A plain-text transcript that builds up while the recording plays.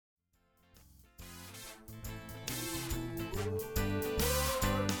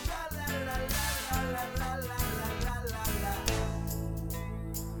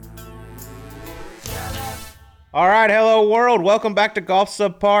All right, hello world. Welcome back to Golf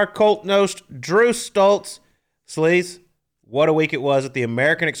Subpar. Colt Knost, Drew Stoltz. Sleaze, what a week it was at the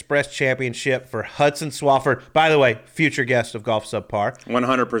American Express Championship for Hudson Swafford. By the way, future guest of Golf Subpar.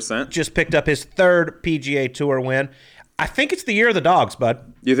 100%. Just picked up his third PGA Tour win. I think it's the year of the dogs,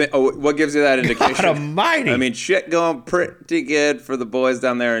 bud. You think? Oh, what gives you that indication? God almighty. I mean, shit going pretty good for the boys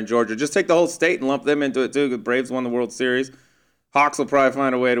down there in Georgia. Just take the whole state and lump them into it too. The Braves won the World Series. Hawks will probably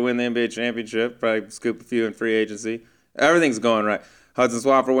find a way to win the NBA championship. Probably scoop a few in free agency. Everything's going right. Hudson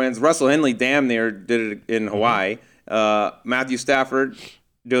Swafford wins. Russell Henley damn near did it in Hawaii. Matthew Stafford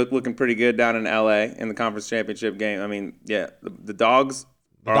looking pretty good down in LA in the conference championship game. I mean, yeah, the dogs.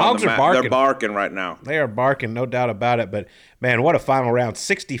 The dogs are barking. They're barking right now. They are barking, no doubt about it. But, man, what a final round.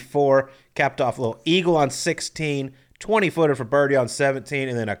 64, capped off a little eagle on 16, 20-footer for birdie on 17,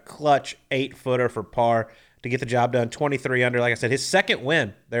 and then a clutch 8-footer for par to get the job done. 23 under, like I said, his second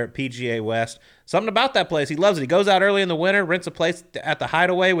win there at PGA West. Something about that place. He loves it. He goes out early in the winter, rents a place at the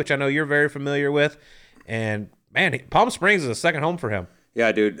Hideaway, which I know you're very familiar with. And, man, Palm Springs is a second home for him.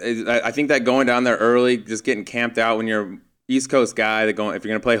 Yeah, dude. I think that going down there early, just getting camped out when you're East Coast guy, if you're going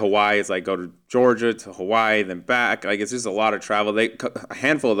to play Hawaii, it's like go to Georgia to Hawaii, then back. Like, it's just a lot of travel. A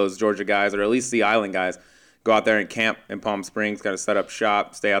handful of those Georgia guys, or at least the island guys, go out there and camp in Palm Springs, got to set up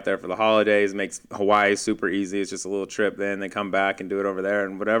shop, stay out there for the holidays, makes Hawaii super easy. It's just a little trip. Then they come back and do it over there,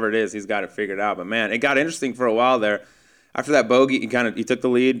 and whatever it is, he's got it figured out. But, man, it got interesting for a while there. After that bogey, he took the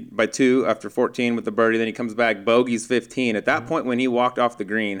lead by 2 after 14 with the birdie. Then he comes back, bogey's 15. At that point, when he walked off the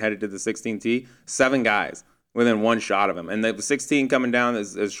green, headed to the 16 tee, 7 guys within one shot of him. And the 16 coming down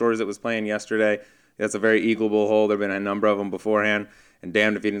as short as it was playing yesterday, that's a very eagleable hole. There have been a number of them beforehand. And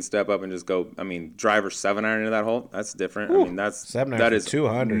damned if he didn't step up and just go, driver 7-iron into that hole. That's different. Ooh, I mean, that is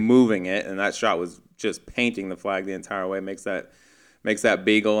 200. Moving it. And that shot was just painting the flag the entire way. Makes that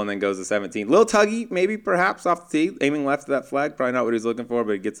beagle and then goes to 17. Little tuggy, maybe perhaps off the tee, aiming left to that flag. Probably not what he was looking for,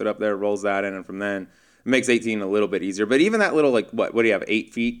 but he gets it up there, rolls that in, and from then it makes 18 a little bit easier. But even that little, what do you have,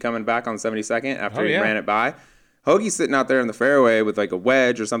 8 feet coming back on 72nd after he ran it by? Hoagie's sitting out there in the fairway with like a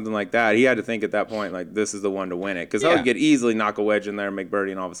wedge or something like that. He had to think at that point, like, this is the one to win it. Because Hoagie could easily knock a wedge in there and make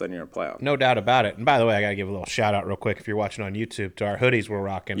birdie, and all of a sudden you're in a playoff. No doubt about it. And by the way, I got to give a little shout out real quick if you're watching on YouTube to our hoodies we're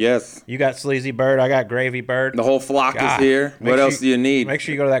rocking. Yes. You got Sleazy Bird, I got Gravy Bird. The whole flock is here. What else do you need? Make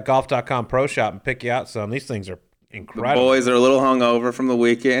sure you go to that golf.com pro shop and pick you out some. These things are incredible. The boys are a little hungover from the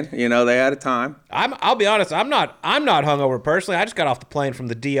weekend. They had a time. I'll be honest, I'm not hungover personally. I just got off the plane from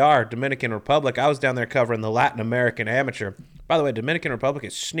the DR, Dominican Republic. I was down there covering the Latin American Amateur. By the way, Dominican Republic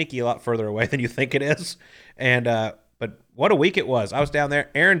is sneaky a lot further away than you think it is. And but what a week it was. I was down there.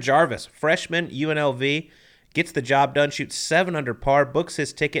 Aaron Jarvis, freshman, UNLV, gets the job done, shoots 7 under par, books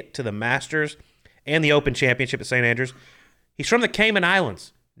his ticket to the Masters and the Open Championship at St. Andrews. He's from the Cayman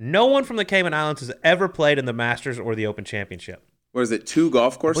Islands. No one from the Cayman Islands has ever played in the Masters or the Open Championship. What is it, 2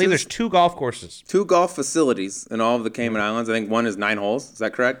 golf courses? I believe there's 2 golf courses. 2 golf facilities in all of the Cayman Islands. I think one is 9 holes. Is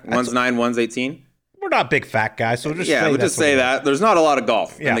that correct? One's 9, one's 18. We're not big fat guys, so we'll just say that. There's not a lot of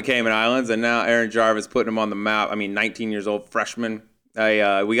golf in the Cayman Islands, and now Aaron Jarvis putting him on the map. 19 years old, freshman. We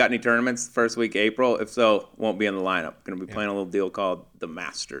got any tournaments first week April? If so, won't be in the lineup. Going to be playing a little deal called the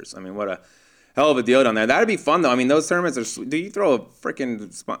Masters. What a hell of a deal down there. That'd be fun, though. Those tournaments are. Do you throw a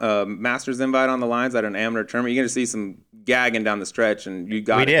freaking Masters invite on the lines at an amateur tournament? You're going to see some gagging down the stretch, and you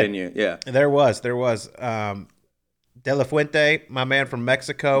got it, didn't you? Yeah. There was. De La Fuente, my man from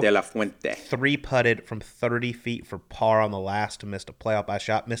Mexico. De La Fuente. 3-putted from 30 feet for par on the last, missed a playoff by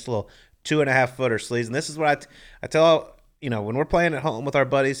shot, missed a little 2.5-footer sleeves. And this is what I tell, when we're playing at home with our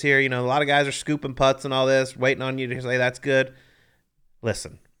buddies here, a lot of guys are scooping putts and all this, waiting on you to say that's good.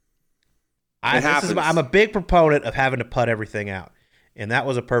 Listen, I'm a big proponent of having to putt everything out. And that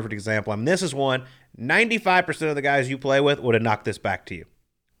was a perfect example. This is one, 95% of the guys you play with would have knocked this back to you.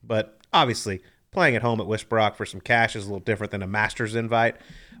 But obviously, playing at home at Westbrook for some cash is a little different than a Masters invite,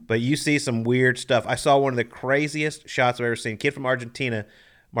 but you see some weird stuff. I saw one of the craziest shots I've ever seen. Kid from Argentina,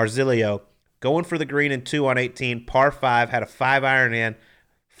 Marzilio, going for the green in 2 on 18, par 5, had a 5-iron in,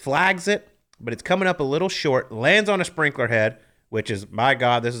 flags it, but it's coming up a little short, lands on a sprinkler head, which is, my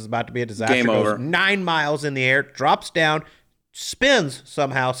God, this is about to be a disaster. Game over. Goes 9 miles in the air, drops down, spins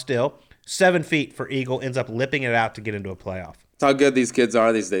somehow still, 7 feet for eagle, ends up lipping it out to get into a playoff. That's how good these kids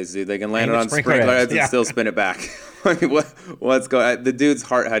are these days, dude. They can land it on sprinkler heads and still spin it back. What's going? The dude's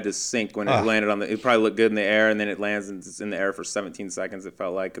heart had to sink when it landed on the. It probably looked good in the air, and then it lands and it's in the air for 17 seconds. It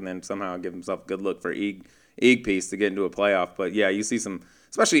felt like, and then somehow give himself a good look for Eag piece to get into a playoff. But yeah, you see some,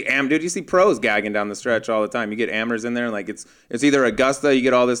 especially dude. You see pros gagging down the stretch all the time. You get amateurs in there, and it's either Augusta, you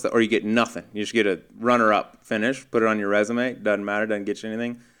get all this, or you get nothing. You just get a runner-up finish, put it on your resume. Doesn't matter, doesn't get you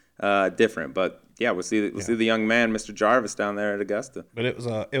anything different, but. yeah, we'll see the young man, Mr. Jarvis, down there at Augusta. But it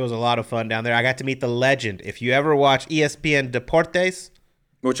was a lot of fun down there. I got to meet the legend. If you ever watch ESPN Deportes,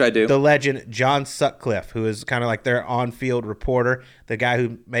 Which I do. the legend John Sutcliffe, who is kind of like their on-field reporter, the guy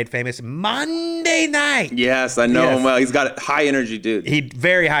who made famous Monday Night. Yes, I know him well. He's got a high energy dude. He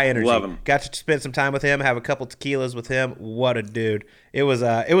very high energy. Love him. Got to spend some time with him, have a couple tequilas with him. What a dude! It was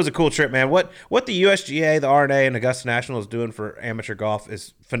a cool trip, man. What the USGA, the R&A, and Augusta National is doing for amateur golf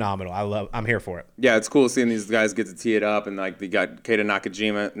is phenomenal. I'm here for it. Yeah, it's cool seeing these guys get to tee it up, and like they got Keita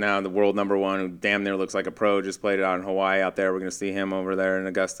Nakajima now, the world #1, who damn near looks like a pro. Just played it out in Hawaii out there. We're gonna see him over there in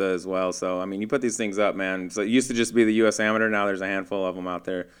Augusta as well. So I mean, you put these things up, man. So it used to just be the U.S. Amateur. Now there's a handful of them out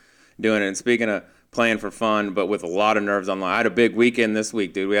there doing it. And speaking of playing for fun, but with a lot of nerves on the line, I had a big weekend this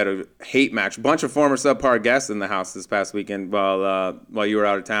week, dude. We had a hate match. A bunch of former subpar guests in the house this past weekend while you were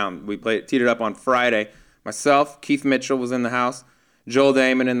out of town. We teed it up on Friday. Myself, Keith Mitchell was in the house, Joel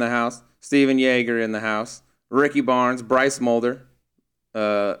Damon in the house, Steven Yeager in the house, Ricky Barnes, Bryce Mulder,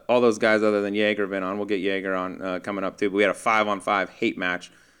 all those guys other than Yeager have been on. We'll get Yeager on coming up too. But we had a 5-on-5 hate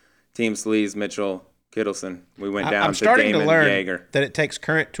match. Team Sleaze, Mitchell, Kittleson. We went down I'm to starting Damon to learn Yeager. that it takes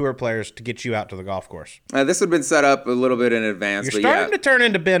current tour players to get you out to the golf course. This would have been set up a little bit in advance. You're but starting to turn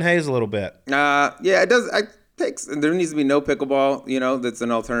into Ben Hayes a little bit. Yeah, it does. There needs to be no pickleball. That's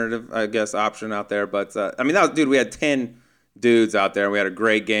an alternative, I guess, option out there. But I mean, dude, we had 10 dudes out there. We had a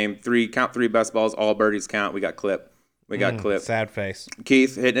great game. Count three best balls. All birdies count. We got clipped. Sad face.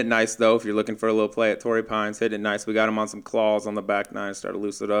 Keith hitting it nice, though. If you're looking for a little play at Torrey Pines, hitting it nice. We got him on some claws on the back nine. Started to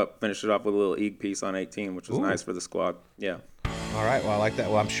loose it up. Finished it off with a little eg piece on 18, which was nice for the squad. Yeah. All right. Well, I like that.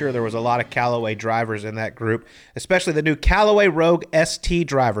 Well, I'm sure there was a lot of Callaway drivers in that group, especially the new Callaway Rogue ST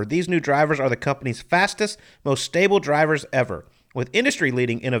driver. These new drivers are the company's fastest, most stable drivers ever, with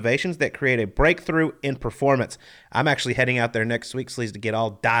industry-leading innovations that create a breakthrough in performance. I'm actually heading out there next week, Sleaze, to get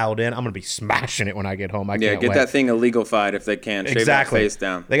all dialed in. I'm going to be smashing it when I get home. I can't get wait. that thing illegalified if they can. Shave that face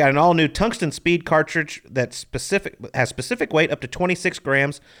down. They got an all-new tungsten speed cartridge that has specific weight up to 26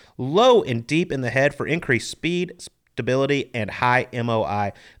 grams, low and deep in the head for increased speed, stability, and high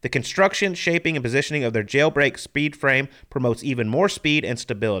MOI. The construction, shaping, and positioning of their jailbreak speed frame promotes even more speed and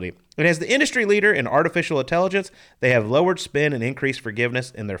stability. And as the industry leader in artificial intelligence, they have lowered spin and increased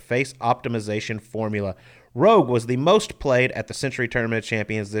forgiveness in their face optimization formula. Rogue was the most played at the Century Tournament of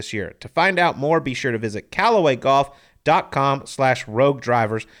Champions this year. To find out more, be sure to visit CallawayGolf.com/Rogue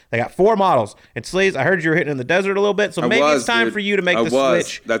Drivers. They got 4 models. And Sleaze, I heard you were hitting in the desert a little bit, so maybe it's time for you to make the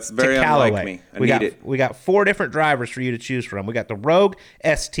switch. That's very to Callaway. unlike me. I need it. We got 4 different drivers for you to choose from. We got the Rogue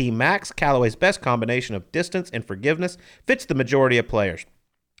ST Max, Callaway's best combination of distance and forgiveness, fits the majority of players.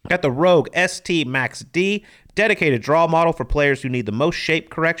 Got the Rogue ST Max D, dedicated draw model for players who need the most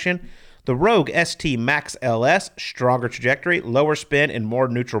shape correction. The Rogue ST Max LS, stronger trajectory, lower spin, and more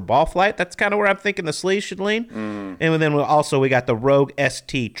neutral ball flight. That's kind of where I'm thinking the Sleaze should lean. And then we got the Rogue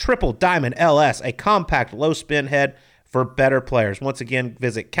ST Triple Diamond LS, a compact low spin head for better players. Once again,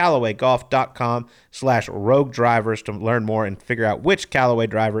 visit CallawayGolf.com/Rogue Drivers to learn more and figure out which Callaway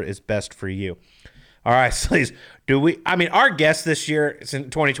driver is best for you. All right, Sleaze, our guests this year is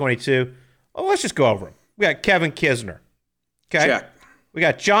in 2022. Oh, let's just go over them. We got Kevin Kisner. Okay. Check. We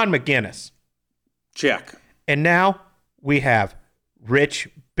got John McGinnis. Check. And now we have Rich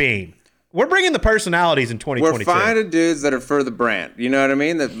Beem. We're bringing the personalities in 2022. We're finding dudes that are for the brand. You know what I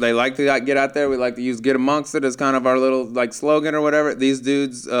mean? That they like to get out there. We like to use "get amongst it" as kind of our little slogan or whatever. These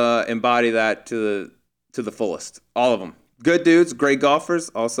dudes embody that to the fullest. All of them. Good dudes, great golfers.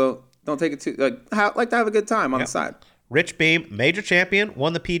 Also, don't take it too like to have a good time on the side. Rich Beem, major champion,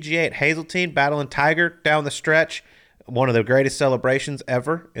 won the PGA at Hazeltine, battling Tiger down the stretch. One of the greatest celebrations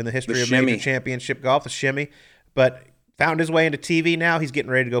ever in the history of major championship golf, the shimmy. But found his way into TV now. He's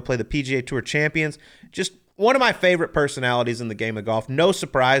getting ready to go play the PGA Tour Champions. Just one of my favorite personalities in the game of golf. No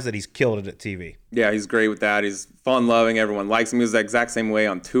surprise that he's killed it at TV. Yeah, he's great with that. He's fun-loving. Everyone likes him. He was the exact same way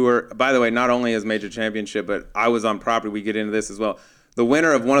on tour. By the way, not only his major championship, but I was on property. We get into this as well. The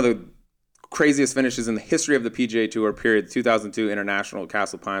winner of one of the craziest finishes in the history of the PGA Tour, period, 2002 International at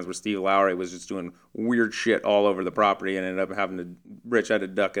Castle Pines, where Steve Lowry was just doing weird shit all over the property and ended up Rich had to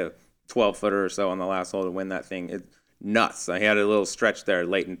duck a 12-footer or so on the last hole to win that thing. It's nuts. He had a little stretch there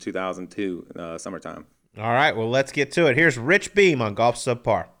late in 2002 summertime. All right, well, let's get to it. Here's Rich Beem on Golf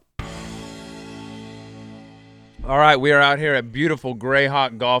Subpar. All right, we are out here at beautiful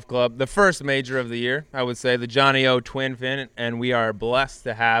Grayhawk Golf Club, the first major of the year, I would say, the Johnny O Twin Fin, and we are blessed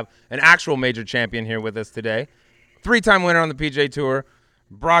to have an actual major champion here with us today. 3-time winner on the PGA Tour,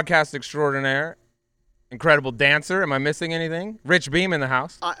 broadcast extraordinaire, incredible dancer. Am I missing anything? Rich Beem in the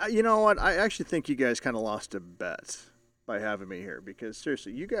house. You know what? I actually think you guys kind of lost a bet by having me here because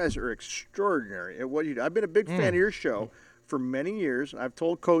seriously, you guys are extraordinary at what you do. I've been a big fan of your show for many years. I've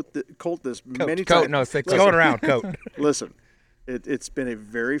told Colt this many times. No, say It's going around, Coat. Listen, it's been a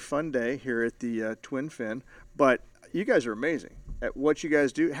very fun day here at the Twin Fin, but you guys are amazing at what you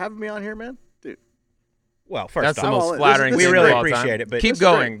guys do. Having me on here, man, dude. Well, first That's the off, most flattering this thing is we really of all time. appreciate it, but keep this is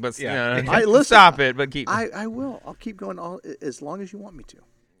going, great. but Yeah. Listen, stop it, but keep. I will. I'll keep going as long as you want me to.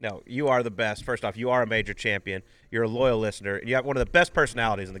 no, you are the best. First off, you are a major champion. You're a loyal listener. And you have one of the best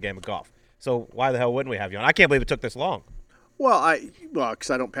personalities in the game of golf. So why the hell wouldn't we have you on? I can't believe it took this long. Well, because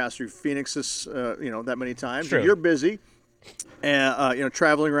I don't pass through Phoenix that many times. True. You're busy, and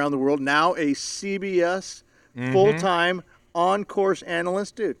traveling around the world. Now a CBS full-time on-course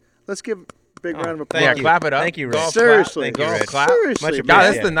analyst, dude. Let's give a big round of applause. Thank Yeah, you. clap it up. Thank you, Rich. Golf Seriously. Thank you, Golf Rich. clap. Seriously, Much man. God, that's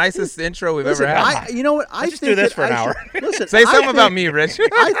appreciated. the nicest intro we've Listen, ever had. you know what? I just think do this that for an I hour. should- listen, Say something I about think- me, Rich.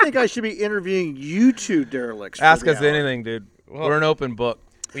 I think I should be interviewing you two derelicts. for Ask the us hour. anything, dude. We're an open book.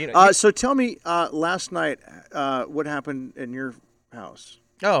 You know, So tell me, last night, what happened in your house?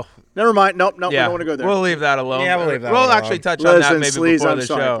 Oh, Never mind. Nope. yeah. We don't want to go there. We'll leave that alone. Yeah, we'll leave that We'll one actually alone. touch on that Listen, maybe Sleaze, before I'm the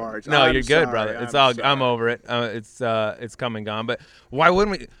sorry, show. Pards. No, I'm you're good, sorry, brother. I'm It's all. sorry. I'm over it. It's come and gone. But why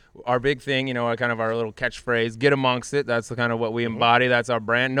wouldn't we? Our big thing, kind of our little catchphrase, get amongst it. That's the kind of what we embody. That's our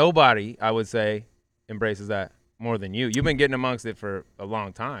brand. Nobody, I would say, embraces that more than you. You've been getting amongst it for a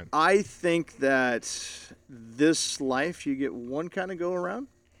long time. I think that this life, you get one kind of go around,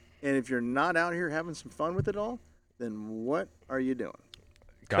 and if you're not out here having some fun with it all, then what are you doing?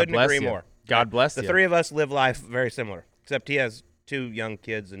 God Couldn't bless agree you. more. God bless the you. three of us live life very similar, except he has 2 young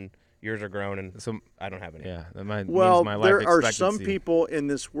kids and yours are grown, and So, I don't have any. yeah, that might Well, means my life there are some expectancy. people in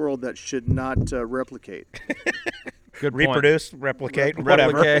this world that should not replicate. Good point. Reproduce, replicate,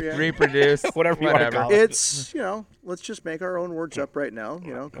 whatever. Replicate, Yeah. reproduce, Whatever you wanna whatever. call it. It's, let's just make our own words up right now.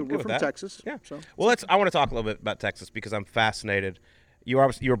 'Cause good we're with from that. Texas. Yeah. So. Well, I want to talk a little bit about Texas because I'm fascinated. You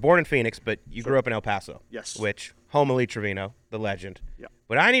were born in Phoenix, but you grew up in El Paso. Yes. Which home of Lee Trevino, the legend. Yeah.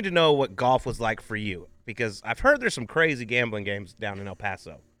 But I need to know what golf was like for you because I've heard there's some crazy gambling games down in El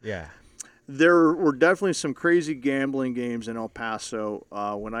Paso. Yeah. There were definitely some crazy gambling games in El Paso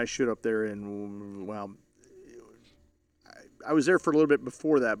when I showed up there I was there for a little bit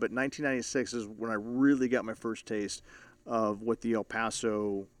before that, but 1996 is when I really got my first taste of what the El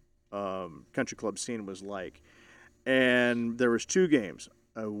Paso country club scene was like. And there was 2 games,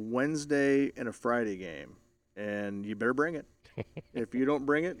 a Wednesday and a Friday game, and you better bring it. If you don't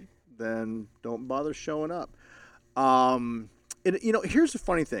bring it, then don't bother showing up. And here's the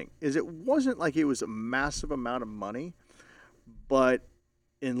funny thing: is it wasn't like it was a massive amount of money, but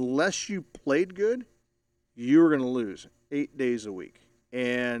unless you played good, you were going to lose 8 days a week.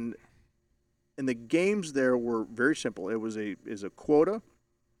 And the games there were very simple. It was a quota.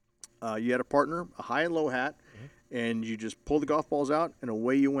 You had a partner, a high and low hat, and you just pulled the golf balls out, and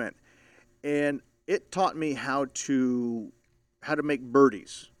away you went. And it taught me how to make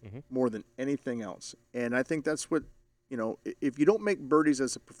birdies more than anything else. And I think that's what, if you don't make birdies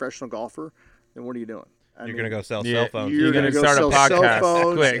as a professional golfer, then what are you doing? You're going to go sell Yeah, cell phones. You're gonna going to go start a sell podcast cell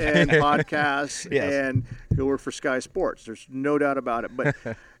phones quick. and podcasts Yes. and go work for Sky Sports. There's no doubt about it. But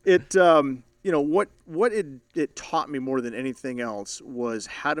it, what it taught me more than anything else was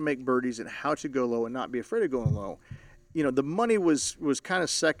how to make birdies and how to go low and not be afraid of going low. The money was kind of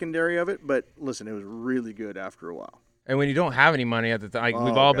secondary of it, but listen, it was really good after a while. And when you don't have any money at the time,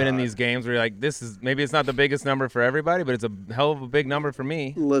 we've all been in these games where you're like, maybe it's not the biggest number for everybody, but it's a hell of a big number for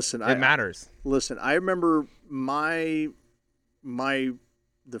me. Listen, It matters. Listen, I remember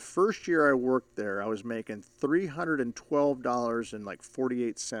the first year I worked there, I was making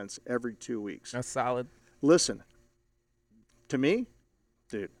 $312.48 every 2 weeks. That's solid. Listen, to me,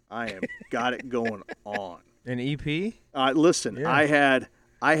 dude, I am got it going on. An EP? Listen, Yeah.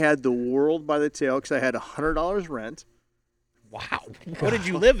 I had the world by the tail because I had $100 rent. Wow. What did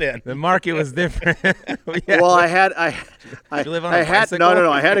you live in? The market was different. Yeah. Well, I you live on a I had bicycle?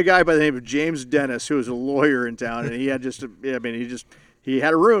 no. I had a guy by the name of James Dennis who was a lawyer in town, and he had he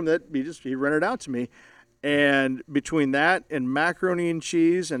had a room that he rented out to me, and between that and macaroni and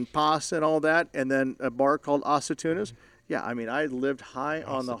cheese and pasta and all that, and then a bar called Asatunas, yeah, I lived high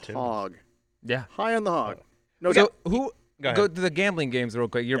on the Asatunas. hog, Yeah. high on the hog. No So doubt. who Go ahead. go to the gambling games real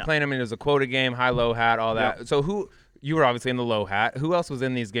quick? You're Yeah. playing them as a quota game, high low hat, all that. Yeah. So you were obviously in the low hat. Who else was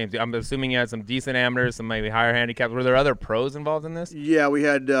in these games? I'm assuming you had some decent amateurs, some maybe higher handicaps. Were there other pros involved in this? Yeah, we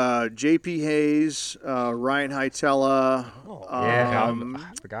had J.P. Hayes, Ryan Hytella. Yeah, I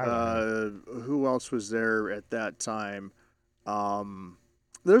forgot about Who else was there at that time?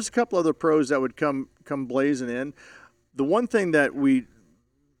 There's a couple other pros that would come blazing in. The one thing that we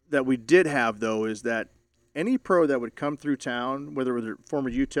did have though is that any pro that would come through town, whether it was a former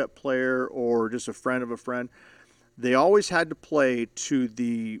UTEP player or just a friend of a friend, they always had to play to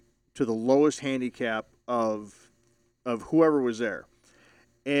the lowest handicap of whoever was there.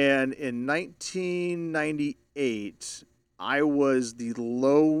 And in 1998, I was the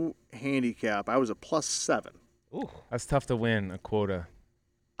low handicap. I was a +7. Ooh. That's tough to win a quota.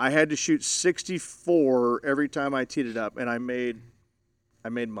 I had to shoot 64 every time I teed it up, and I made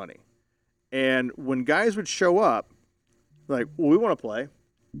money. And when guys would show up, like, well, we want to play,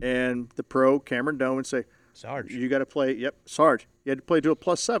 and the pro Cameron Doan would say, Sarge. you got to play. Yep, Sarge. You had to play to a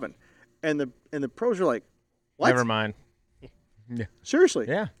 +7, and the pros are like, what? Never mind. Seriously?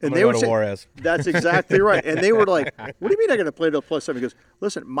 Yeah. And I'm they gonna would go to say, Juarez. that's exactly right. And they were like, what do you mean I got to play to a +7? He goes,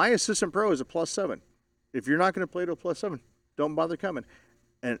 listen, my assistant pro is a +7. If you're not going to play to a +7, don't bother coming.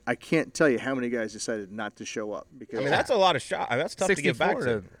 And I can't tell you how many guys decided not to show up because I mean, that's a lot of shot. That's tough to get back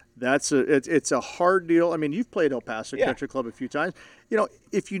 64 to. it's a hard deal. I mean, you've played El Paso Yeah. Country Club a few times. You know,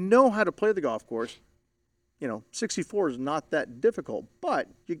 if you know how to play the golf course, 64 is not that difficult, but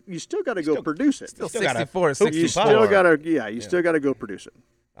you still got to go produce it. Still still gotta 64 hoop 65. You still got to still got to go produce it.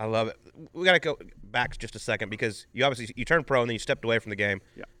 I love it. We got to go back just a second because you obviously you turned pro and then you stepped away from the game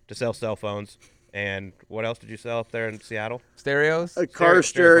to sell cell phones. And what else did you sell up there in Seattle? Stereos? Car stereo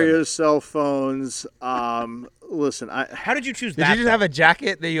stereos, cell phones. Listen, How did you choose Did that? you just have a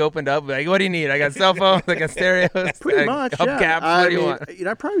jacket that you opened up? Like, what do you need? I got cell phones, I got stereos, pretty I much, got hubcaps. I What do you mean, want?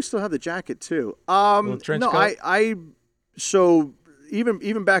 I probably still have the jacket too. trench No, coat? So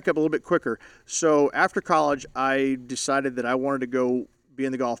even back up a little bit quicker. So after college, I decided that I wanted to go be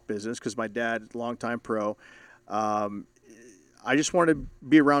in the golf business because my dad, longtime pro. I just wanted to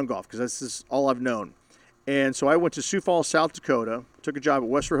be around golf because that's just all I've known. And so I went to Sioux Falls, South Dakota, took a job at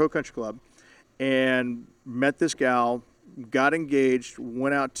West Row Country Club, and met this gal, got engaged,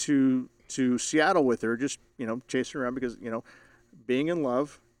 went out to Seattle with her, just, chasing around because, being in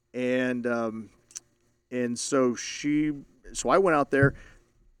love. And so I went out there,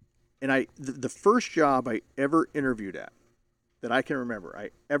 and the first job I ever interviewed at, that I can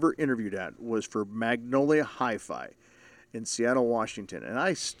remember, was for Magnolia Hi-Fi in Seattle, Washington. And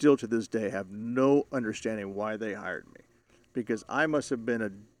I still to this day have no understanding why they hired me, because I must have been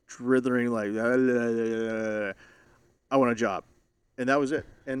a drithering like, I want a job. And that was it.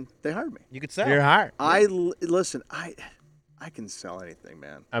 And they hired me. You could sell. You're hired. Listen, I can sell anything,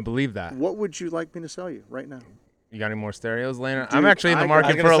 man. I believe that. What would you like me to sell you right now? You got any more stereos, Lena? Dude, I'm actually in the I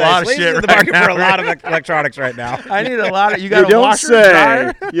market was for a gonna say, lot of Sleeves shit is in the right market now, for a lot of right? electronics right now. I need a lot of. You got You a don't washer, say.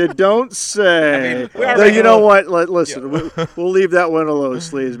 dryer? You don't say. I mean, we No, already you know know- what? Listen, we'll leave that one alone,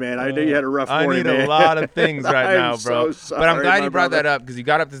 Sleeves, man. I know you had a rough I morning, need a man. lot of things right I'm now, bro. so But I'm sorry, glad my you brought brother. that up because you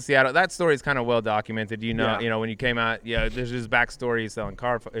got up to Seattle. That story is kind of well documented. Yeah. When you came out, there's his backstory. He's selling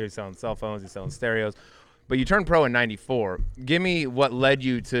he's selling cell phones, he's selling stereos. But you turned pro in '94. Give me what led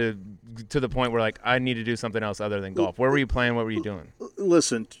you to the point where like I need to do something else other than golf. Where were you playing? What were you doing?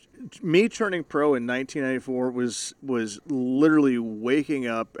 Listen, me turning pro in 1994 was literally waking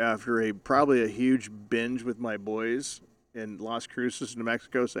up after probably a huge binge with my boys in Las Cruces, New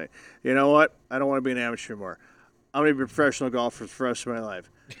Mexico, saying, you know what? I don't want to be an amateur anymore. I'm going to be a professional golfer for the rest of my life.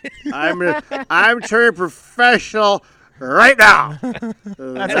 I'm turning professional right now.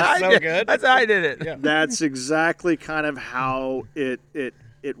 That's so good. That's how I did it. Yeah. That's exactly kind of how it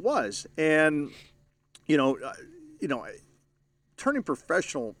was. And turning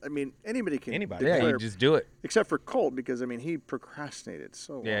professional, I mean, anybody can Anybody. Yeah, declare, you just do it. except for Colt, because I mean he procrastinated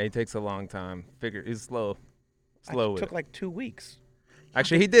so long. Yeah, he takes a long time. He's slow It with took it. like 2 weeks.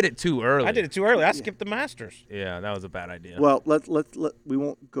 Actually, he did it too early. I did it too early. I skipped the Masters. Yeah, that was a bad idea. Well, we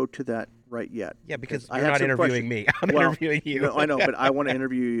won't go to that right yet. Yeah, because I you're have not some interviewing questions. me. I'm interviewing you. No, I know, but I want to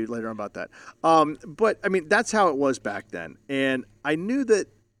interview you later on about that. But I mean, that's how it was back then, and I knew that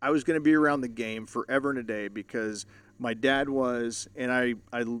I was going to be around the game forever and a day because my dad was, and I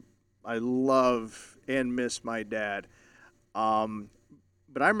love and miss my dad.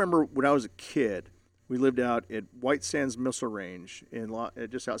 But I remember when I was a kid, we lived out at White Sands Missile Range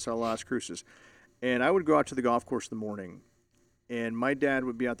just outside Las Cruces, and I would go out to the golf course in the morning, and my dad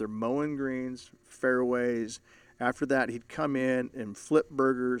would be out there mowing greens, fairways. After that, he'd come in and flip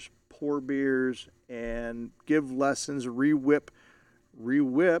burgers, pour beers, and give lessons, re-whip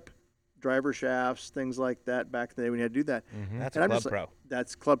driver shafts, things like that back in the day when you had to do that. That's And I'm Club just like, Pro.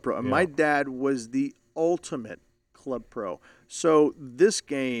 That's Club Pro. And my dad was the ultimate Club Pro. So this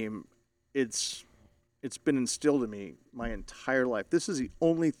game, it's been instilled in me my entire life. This is the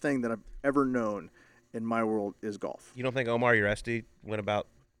only thing that I've ever known in my world is golf. You don't think Omar Uresti went about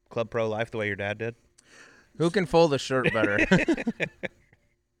Club Pro life the way your dad did? Who can fold a shirt better?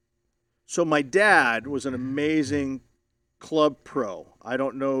 So my dad was an amazing club pro. I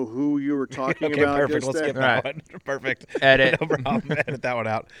don't know who you were talking Okay, about. perfect. just Let's then. skip that one. Perfect. Edit. No problem. Edit that one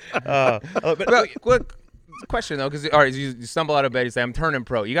out. But quick question though, because all right, you stumble out of bed, you say I'm turning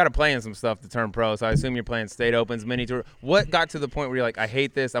pro. You got to play in some stuff to turn pro. So I assume you're playing state opens, mini tour. What got to the point where you're like, I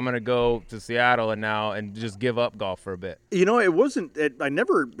hate this. I'm gonna go to Seattle and just give up golf for a bit? It wasn't. I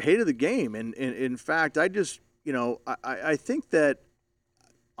never hated the game, and in fact, I just I think that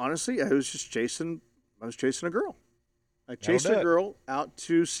honestly, I was chasing a girl. I chased a girl out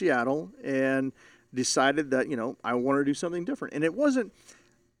to Seattle and decided that I wanted to do something different, and it wasn't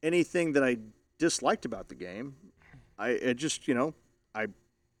anything that I disliked about the game. I just I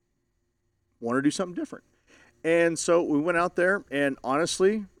wanted to do something different, and so we went out there. And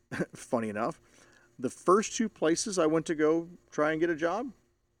honestly, funny enough, the first two places I went to go try and get a job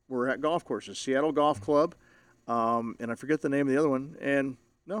were at golf courses, Seattle Golf Club, and I forget the name of the other one. And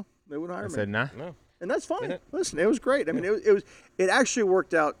no, they wouldn't hire me. I said nah. No. And that's fine. Listen, it was great. I mean, it actually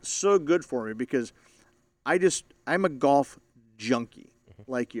worked out so good for me because I'm a golf junkie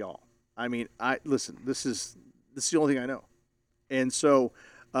like y'all. I mean, listen. This is the only thing I know, and so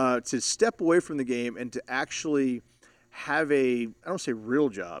to step away from the game and to actually have I don't say real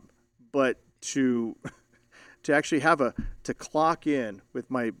job, but to actually to clock in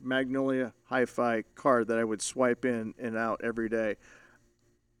with my Magnolia Hi-Fi card that I would swipe in and out every day.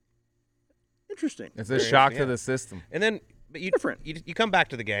 Interesting. It's a shock to the system. And then, but you Different. You come back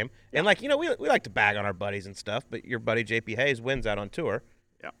to the game, and we like to bag on our buddies and stuff. But your buddy JP Hayes wins out on tour.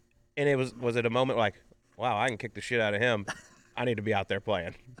 Yeah. And was it a moment like, wow, I can kick the shit out of him. I need to be out there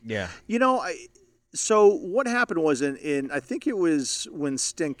playing. Yeah. So what happened was in I think it was when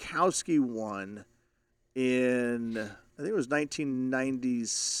Stankowski won in I think it was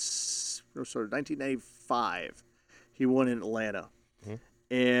 1995. He won in Atlanta,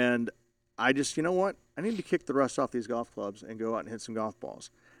 and I just I need to kick the rust off these golf clubs and go out and hit some golf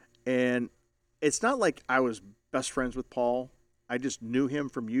balls. And it's not like I was best friends with Paul. I just knew him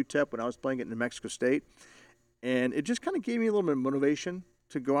from UTEP when I was playing at New Mexico State, and it just kind of gave me a little bit of motivation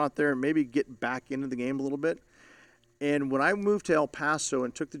to go out there and maybe get back into the game a little bit. And when I moved to El Paso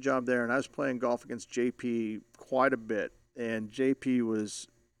and took the job there, and I was playing golf against JP quite a bit, and JP was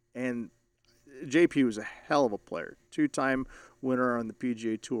a hell of a player, 2-time winner on the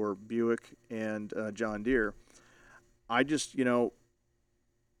PGA Tour, Buick and John Deere. I just,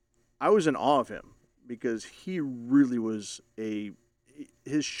 I was in awe of him because he really was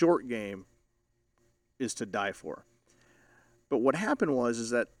his short game is to die for. But what happened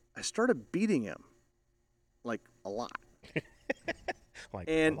is that I started beating him like a lot.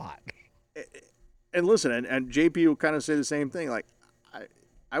 A lot. And listen, and JP will kind of say the same thing. Like,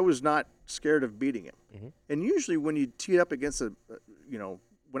 I was not scared of beating him. And usually when you tee up against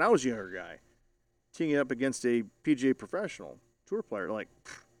when I was a younger guy, teeing up against a PGA professional tour player, like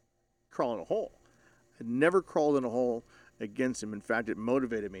crawl in a hole. I never crawled in a hole against him. In fact, it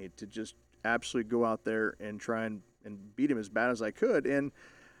motivated me to just absolutely go out there and try and beat him as bad as I could. And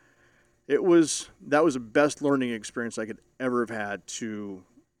that was the best learning experience I could ever have had to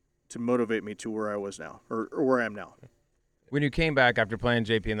motivate me to where I was now, or where I am now. When you came back after playing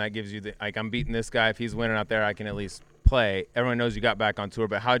JP and that gives you I'm beating this guy. If he's winning out there, I can at least play. Everyone knows you got back on tour,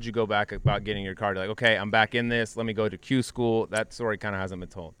 but how'd you go back about getting your card? Like, okay, I'm back in this. Let me go to Q school. That story kind of hasn't been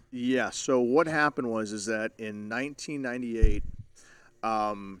told. Yeah. So what happened is that in 1998,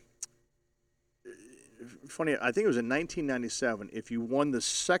 funny, I think it was in 1997, if you won the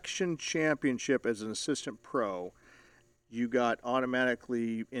section championship as an assistant pro, you got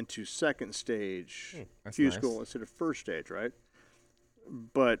automatically into second stage Q school instead of first stage, right?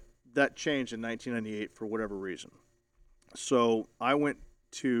 But that changed in 1998 for whatever reason. So I went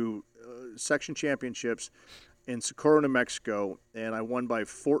to section championships in Socorro, New Mexico, and I won by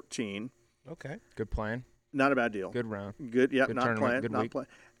 14. Okay. Good plan. Not a bad deal. Good round. Good, yeah, Good not tournament, playing, good not week. playing.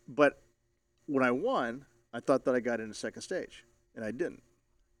 But when I won, I thought that I got into second stage, and I didn't.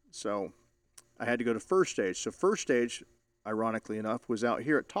 So I had to go to first stage. So first stage, ironically enough, was out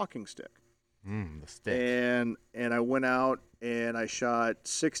here at Talking Stick. The stick. And I went out and I shot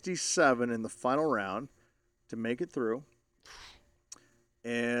 67 in the final round to make it through.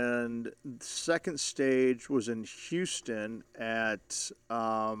 And the second stage was in Houston at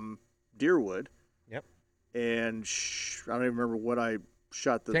Deerwood. Yep. And I don't even remember what I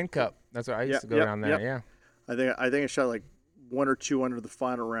shot. The Tin Cup. That's what I used to go down there. Yeah. I think I shot like 1 or 2 under the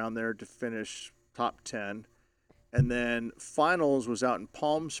final round there to finish top 10. And then finals was out in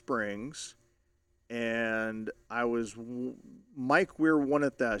Palm Springs, and I was Mike Weir won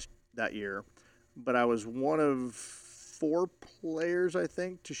it that year, but I was one of 4 players, I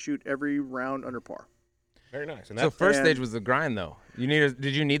think, to shoot every round under par. Very nice. And So that's first stage was the grind, though.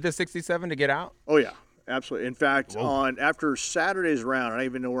 Did you need the 67 to get out? Oh yeah, absolutely. In fact, after Saturday's round, I don't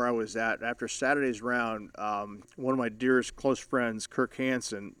even know where I was at. After Saturday's round, one of my dearest close friends, Kirk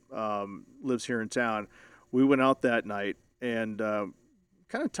Hansen, lives here in town. We went out that night and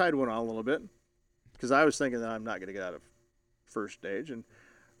kind of tied one on a little bit because I was thinking that I'm not going to get out of first stage, and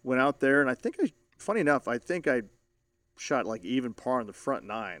went out there, and I think funny enough, I think I shot like even par on the front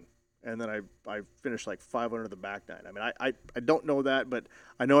 9. And then I finished like 5 under the back 9. I mean, I don't know that, but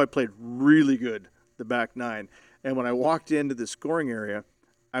I know I played really good the back 9. And when I walked into the scoring area,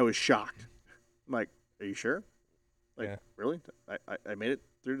 I was shocked. I'm like, are you sure? Like, Yeah. Really? I made it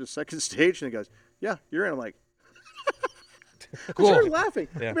through the second stage? And he goes, yeah, you're in. I'm like, Cool. I started laughing.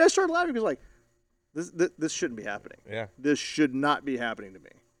 Yeah. I mean, I started laughing because, like, this shouldn't be happening. Yeah. This should not be happening to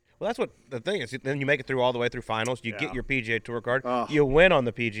me. Well, that's what the thing is. Then you make it through all the way through finals. You Yeah. get your PGA Tour card. Ugh. You win on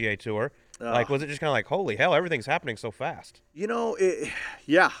the PGA Tour. Like, Ugh. was it just kind of like, holy hell, everything's happening so fast? You know,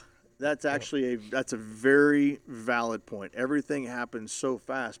 yeah, that's actually that's a very valid point. Everything happens so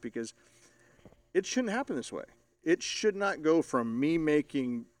fast because it shouldn't happen this way. It should not go from me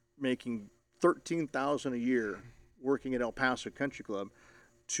making $13,000 a year working at El Paso Country Club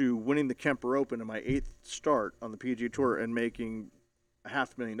to winning the Kemper Open in my 8th start on the PGA Tour and making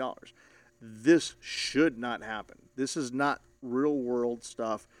 $500,000. This should not happen. This is not real world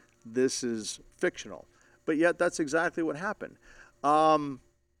stuff. This is fictional. But yet that's exactly what happened.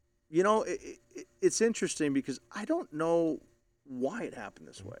 You know, it's interesting because I don't know why it happened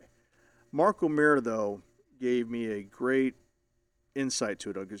this way. Mark O'Meara, though, gave me a great insight to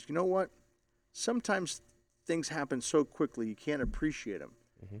it. Because you know what? Sometimes things happen so quickly you can't appreciate them.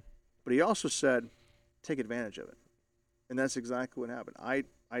 Mm-hmm. But he also said, take advantage of it. And that's exactly what happened.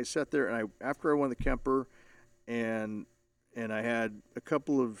 I sat there, and after I won the Kemper, and I had a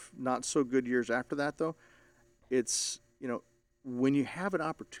couple of not so good years after that, though, it's, you know, when you have an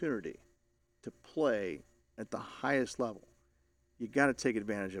opportunity to play at the highest level, you got to take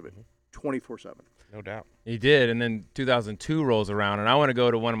advantage of it 24/7. No doubt. He did, and then 2002 rolls around, and I want to go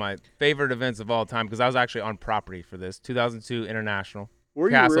to one of my favorite events of all time because I was actually on property for this 2002 International. Were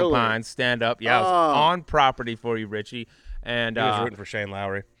you Castle really? Pines, stand up. Yeah, I was on property for you, Richie. And He was rooting for Shane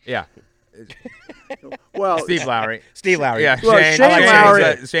Lowry. yeah, Well, Steve Lowry. Steve Lowry. Yeah, Well, Shane I like Lowry.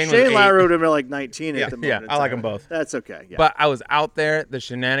 Shane was Shane 8. Lowry would have been like 19 at the moment. yeah, in I like time. them both. That's okay. Yeah. But I was out there, the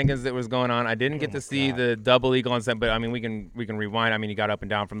shenanigans that was going on. I didn't get to see the double eagle on set, but I mean, we can rewind. I mean, he got up and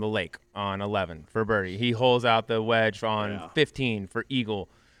down from the lake on 11 for birdie. He holes out the wedge on 15 for eagle,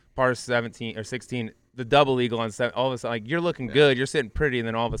 par 17 or 16. The double eagle on 7. All of a sudden, like, you're looking good, you're sitting pretty, and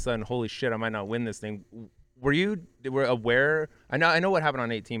then all of a sudden, holy shit, I might not win this thing. Were aware? I know what happened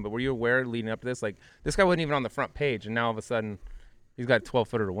on 18, but were you aware leading up to this? Like, this guy wasn't even on the front page, and now all of a sudden, he's got a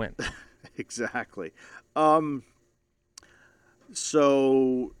 12-footer to win. Exactly.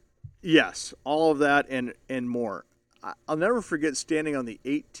 So, yes, all of that and more. I'll never forget standing on the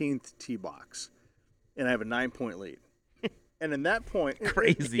 18th tee box, and I have a 9-point lead. And in that point,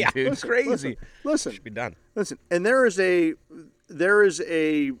 Crazy, dude, listen, crazy. Listen, Be done. listen. And there is a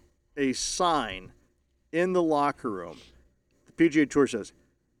sign in the locker room. The PGA Tour says,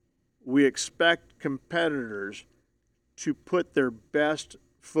 we expect competitors to put their best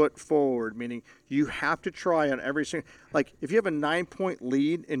foot forward, meaning you have to try on every single, like if you have a 9-point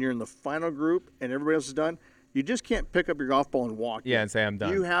lead and you're in the final group and everybody else is done, you just can't pick up your golf ball and walk in. And say I'm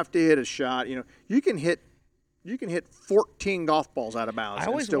done. You have to hit a shot. You know, you can hit 14 golf balls out of bounds. I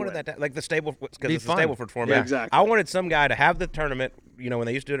always and still wanted win. that, like the stable, because Be it's fun. the Stableford format. Yeah, exactly. I wanted some guy to have the tournament, you know, when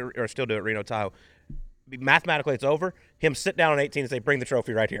they used to do it or still do it, Reno Tahoe. Mathematically, it's over. Him sit down on 18 and say, "Bring the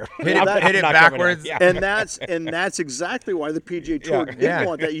trophy right here." Hit it I'm not coming out. backwards. Yeah. And that's exactly why the PGA Tour didn't Yeah.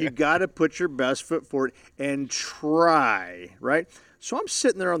 want that. You got to put your best foot forward and try, right? So I'm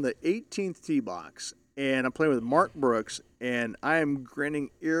sitting there on the 18th tee box, and I'm playing with Mark Brooks, and I am grinning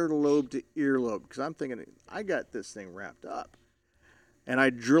earlobe to earlobe because I'm thinking, I got this thing wrapped up. And I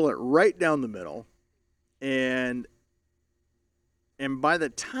drill it right down the middle, and by the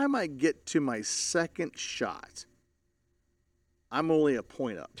time I get to my second shot, I'm only a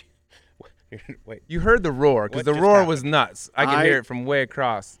point up. Wait, You heard the roar because What the just roar happened? was nuts. I could hear it from way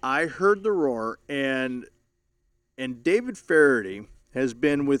across. I heard the roar, and David Faraday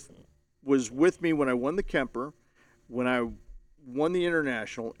was with me when I won the Kemper, when I won the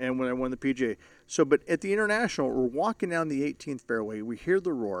International, and when I won the PGA. So, but at the International, we're walking down the 18th fairway. We hear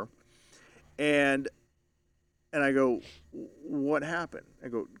the roar, and I go, "What happened?" I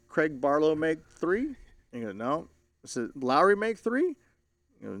go, "Craig Barlow make 3?" He goes, "No." I said, "Lowry make 3?"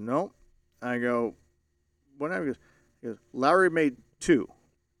 He goes, "No." I go, "What happened?" He goes, He goes, Lowry made 2.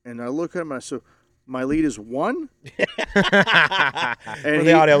 And I look at him and I said, my lead is 1? For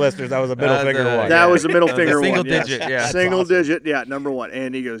the audio listeners, that was a middle finger one. That was a middle That was a finger single one. yes. digit, yeah. Single awesome. digit, yeah, number 1.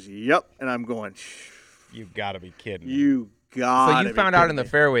 And he goes, yep. And I'm going, You got to be kidding me. you got So you found out in the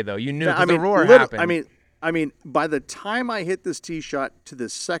fairway though. You knew because the roar lit- happened. I mean, by the time I hit this tee shot to the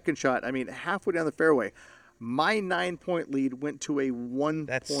second shot, I mean, halfway down the fairway, my 9-point lead went to a 1-point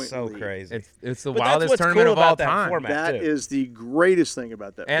That's so lead. crazy. It's the But that's wildest what's tournament cool of all about that time. format. That too. is the greatest thing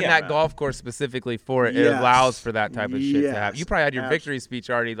about that. And format. that golf course specifically for it, it Yes. allows for that type of shit to Yes. happen. You probably had your victory speech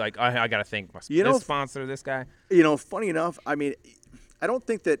already. Like, I got to thank my You know, this sponsor, this guy. You know, funny enough, I mean, I don't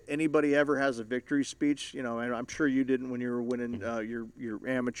think that anybody ever has a victory speech. You know, and I'm sure you didn't when you were winning your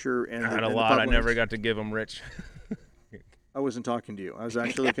amateur and I had the, a and the lot. I public. never got to give them, Rich. I wasn't talking to you. I was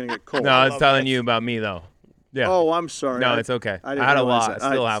actually looking at Cole. No, I was telling you about me though. Yeah. Oh, I'm sorry. No, it's okay. I didn't had a realize lot. that.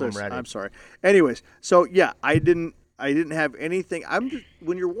 I still have 'em ready. I'm sorry. Anyways, so yeah, I didn't have anything.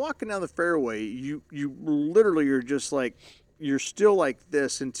 When you're walking down the fairway, you literally are just like you're still like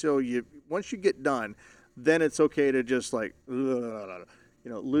this until once you get done, then it's okay to just like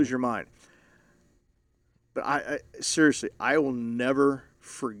lose your mind. But I seriously, I will never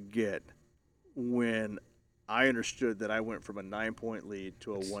forget when I understood that I went from a 9-point lead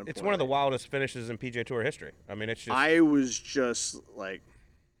to a 1-point. It's one of the wildest finishes in PGA Tour history. I mean, it's just I was just like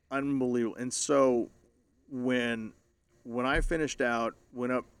unbelievable. And so when I finished out,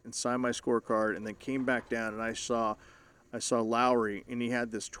 went up and signed my scorecard, and then came back down, and I saw Lowry, and he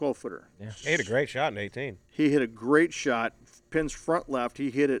had this 12-footer. he hit a great shot in 18. He hit a great shot, pins front left.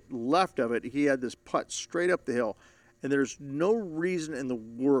 He hit it left of it. He had this putt straight up the hill, and there's no reason in the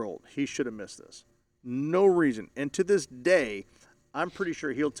world he should have missed this. No reason. And to this day, I'm pretty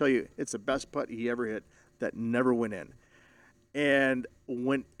sure he'll tell you it's the best putt he ever hit that never went in. And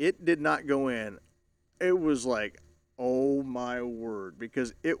when it did not go in, it was like, oh my word,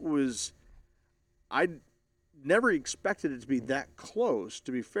 because I never expected it to be that close,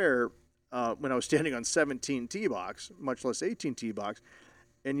 to be fair, when I was standing on 17 tee box, much less 18 tee box,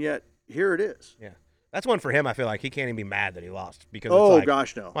 and yet here it is. Yeah. That's one for him. I feel like he can't even be mad that he lost because Oh, it's like,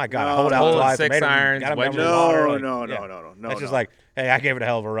 gosh, no. my God, No, I hold out no. twice, Six made him- irons, got him wedges. down to the water, like, No. That's just no. like, hey, I gave it a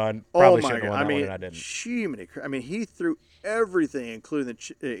hell of a run. Oh Probably my shouldn't have God! won I that mean, one, and I didn't. I mean, he threw everything, including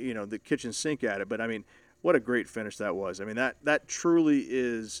the kitchen sink at it. But I mean, what a great finish that was. I mean, that truly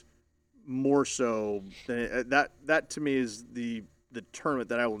is more so than that to me is the tournament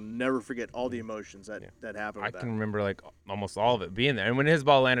that I will never forget. All the emotions that happened. I With that. can remember like almost all of it being there. And when his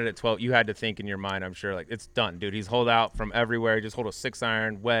ball landed at 12, you had to think in your mind, I'm sure, like, it's done, dude. He's holed out from everywhere. He just hold a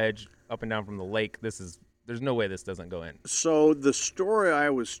 6-iron wedge up and down from the lake. There's no way this doesn't go in. So the story I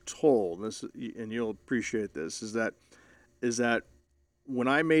was told, and you'll appreciate this, is that when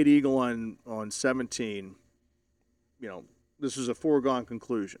I made eagle on 17, this was a foregone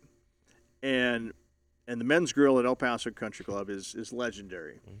conclusion, and the men's grill at El Paso Country Club is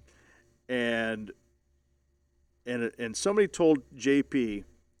legendary, and somebody told JP,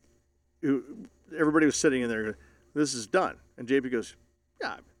 who everybody was sitting in there, this is done, and JP goes,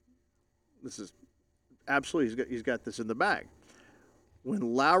 yeah, this is absolutely, he's got this in the bag.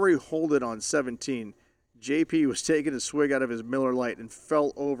 When Lowry holed it on 17, JP was taking a swig out of his Miller Lite and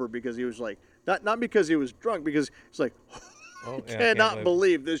fell over because he was like, not because he was drunk, because he's like, Oh, I yeah, cannot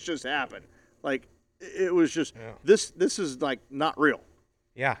believe this just happened. Like, it was just, this is like not real.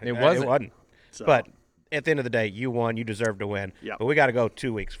 Yeah, It wasn't. It wasn't. So, But at the end of the day, you won. You deserve to win. Yeah. But we got to go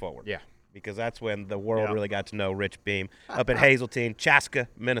 2 weeks forward. Yeah. Because that's when the world Yeah. really got to know Rich Beam up at Hazeltine, Chaska,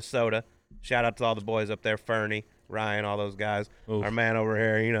 Minnesota. Shout out to all the boys up there, Fernie, Ryan, all those guys. Oof. Our man over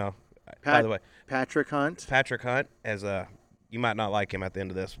here, by the way, Patrick Hunt. Patrick Hunt, you might not like him at the end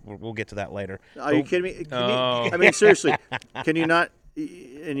of this. We'll get to that later. Are you kidding me? Oh. I mean, seriously, can you not?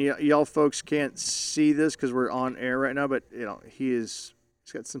 And y'all folks can't see this because we're on air right now, but he's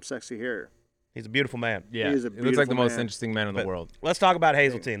got some sexy hair. He's a beautiful man. Yeah. He is a It looks like the beautiful most man. interesting man in the But world. let's talk about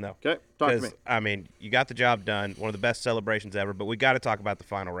Hazeltine, though. Okay, talk to me. Because, I mean, you got the job done, one of the best celebrations ever, but we got to talk about the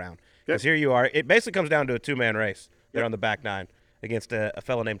final round. Because Okay. here you are. It basically comes down to a two-man race there Yep. on the back nine against a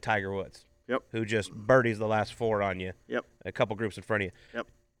fellow named Tiger Woods, Yep. who just birdies the last four on you, Yep. a couple groups in front of you. Yep.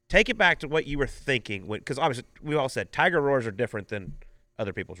 Take it back to what you were thinking, because obviously we all said Tiger roars are different than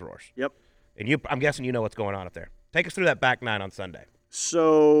other people's roars. Yep. And I'm guessing you know what's going on up there. Take us through that back nine on Sunday.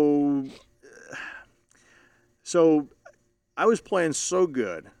 So I was playing so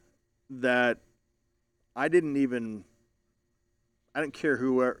good that I didn't care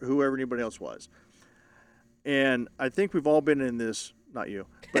whoever anybody else was. And I think we've all been in this not you,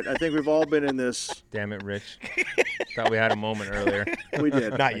 but I think we've all been in this. Damn it, Rich. Thought we had a moment earlier. We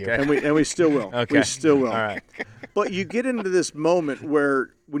did, Not you. Okay. and we still will. Okay. We still will. All right. But you get into this moment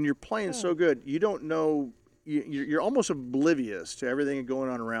where when you're playing so good, you don't know. You're almost oblivious to everything going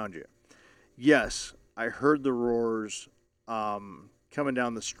on around you. Yes, I heard the roars coming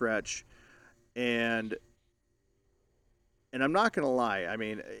down the stretch, and I'm not going to lie. I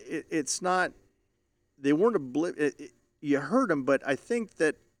mean, it's not. They weren't oblivious. You heard them, but I think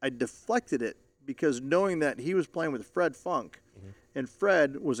that I deflected it because knowing that he was playing with Fred Funk, and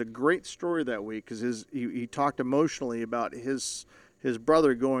Fred was a great story that week because he talked emotionally about his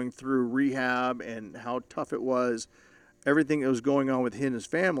brother going through rehab and how tough it was, everything that was going on with him and his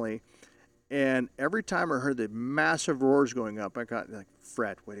family. And every time I heard the massive roars going up, I got like,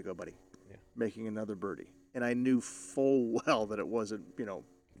 Fred, way to go, buddy, making another birdie. And I knew full well that it wasn't,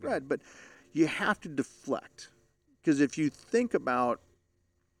 Fred, but you have to deflect. Because if you think about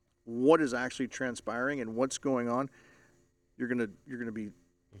what is actually transpiring and what's going on, you're gonna be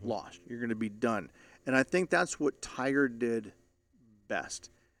lost. You're gonna be done. And I think that's what Tiger did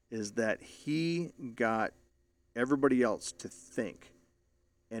best, is that he got everybody else to think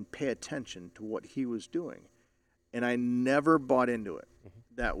and pay attention to what he was doing. And I never bought into it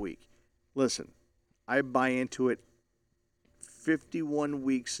that week. Listen, I buy into it 51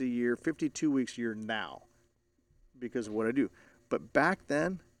 weeks a year, 52 weeks a year now, because of what I do. But back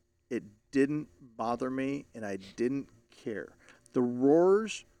then, it didn't bother me, and I didn't care. The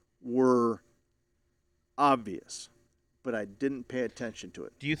roars were obvious, but I didn't pay attention to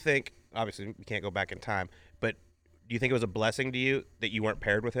it. Do you think, obviously we can't go back in time, but do you think it was a blessing to you that you weren't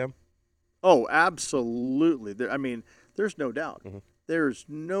paired with him? Oh, absolutely. There's no doubt. There's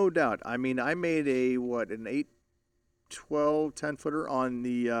no doubt. I mean, I made an 8, 12, 10-footer on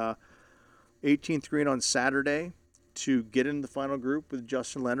the 18th green on Saturday to get in the final group with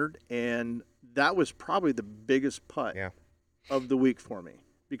Justin Leonard, and that was probably the biggest putt of the week for me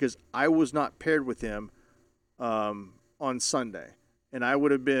because I was not paired with him on Sunday, and I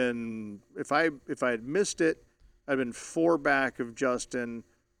would have been if I had missed it, I'd been 4 back of Justin,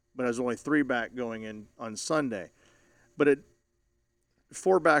 but I was only 3 back going in on Sunday. But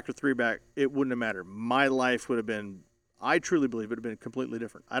 4 back or 3 back, it wouldn't have mattered. My life would have been, I truly believe it would have been completely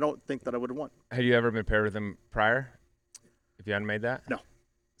different. I don't think that I would have won. Had you ever been paired with him prior? If you hadn't made that? No.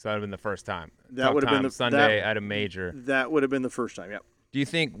 So that would have been the first time. That would have been the Sunday at a major. That would have been the first time, yep. Do you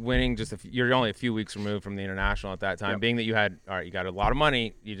think winning you're only a few weeks removed from the international at that time, being that you got a lot of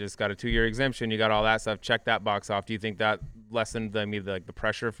money, you just got a 2-year exemption, you got all that stuff, check that box off. Do you think that lessened the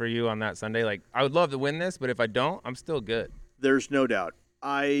pressure for you on that Sunday? Like, I would love to win this, but if I don't, I'm still good. There's no doubt.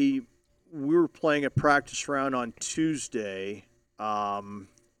 We were playing a practice round on Tuesday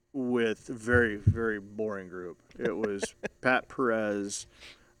with a very, very boring group. It was Pat Perez,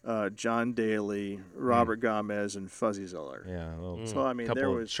 John Daly, Robert Gomez, and Fuzzy Zoeller. Yeah, So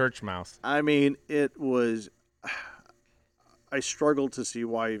there was church mouse. It was. I struggled to see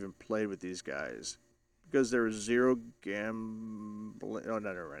why I even played with these guys because there was zero gambling. Oh, no,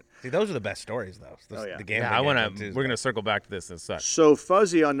 never mind. See, those are the best stories, though. The gambling. We're gonna circle back to this as such. So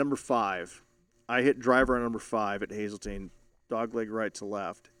Fuzzy on number 5, I hit driver on number 5 at Hazeltine, dogleg right to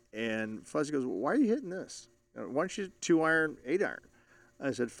left, and Fuzzy goes, "Why are you hitting this? Why don't you 2-iron, 8-iron?"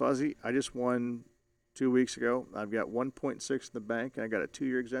 I said, "Fuzzy, I just won 2 weeks ago. I've got 1.6 in the bank, and I got a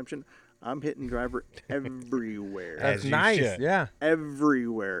 2-year exemption. I'm hitting driver everywhere." That's you nice. should. Yeah.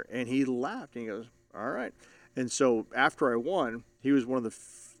 Everywhere. And he laughed, and he goes, "All right." And so after I won, he was one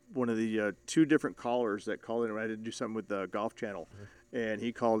of the 2 different callers that called in. I had to do something with the Golf Channel, and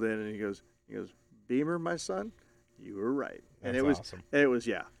he called in, and he goes, "Beamer, my son, you were right." And That's it was awesome. It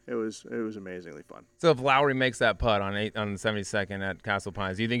was amazingly fun. So if Lowry makes that putt on the 72nd at Castle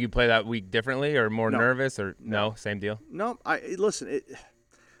Pines, do you think you play that week differently or more nervous or no? Same deal? No, I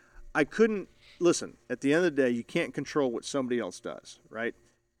couldn't listen. At the end of the day, you can't control what somebody else does, right?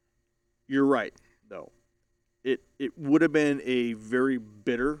 You're right, though. It would have been a very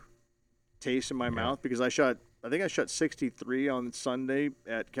bitter taste in my mouth because I think I shot 63 on Sunday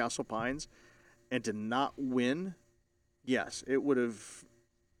at Castle Pines, and to not win, yes, it would have.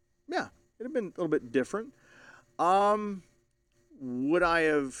 Yeah, it'd have been a little bit different. Would I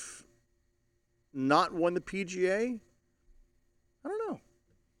have not won the PGA? I don't know.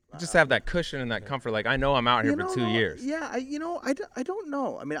 Just have that cushion and that comfort. Like, I know I'm out here for 2 years. Yeah, I don't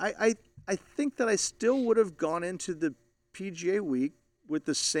know. I mean, I think that I still would have gone into the PGA week with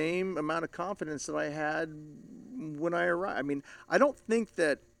the same amount of confidence that I had when I arrived. I mean, I don't think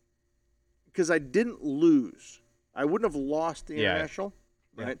that because I didn't lose, I wouldn't have lost the international.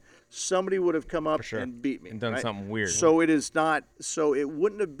 right? Somebody would have come up sure. and beat me. And done right? something weird. So it is not. So it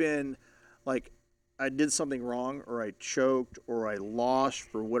wouldn't have been like I did something wrong, or I choked, or I lost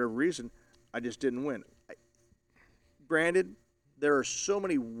for whatever reason. I just didn't win. Granted, there are so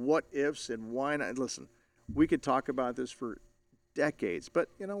many what ifs and why not. Listen, we could talk about this for decades, but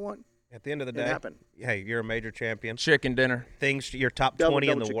you know what? At the end of the It day, happened. hey, you're a major champion. Chicken dinner. Things you're top Double 20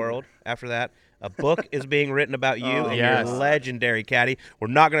 in the chicken world. dinner. After that, a book is being written about you, and yes. you're legendary, Caddy. We're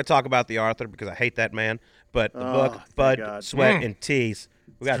not going to talk about the author because I hate that man. But the book, thank Bud, God. Sweat, and Tease.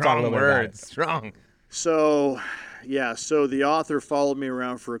 We got to talk a Strong little bit about words. it. Strong. So, yeah. So the author followed me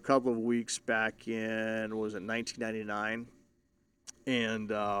around for a couple of weeks back in what was it 1999, and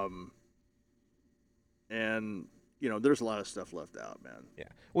you know, there's a lot of stuff left out, man. Yeah.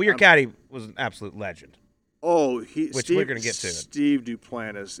 Well, your caddy was an absolute legend. Oh, Which we're gonna get to it. Steve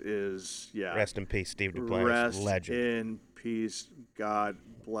Duplantis is Rest in peace, Steve Duplantis. Rest Legend. in peace. God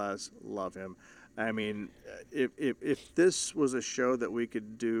bless. Love him. I mean, if this was a show that we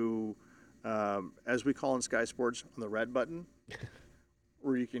could do, as we call in Sky Sports, on the red button,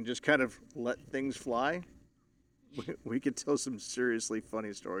 where you can just kind of let things fly, we could tell some seriously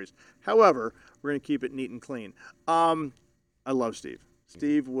funny stories. However, we're going to keep it neat and clean. I love Steve.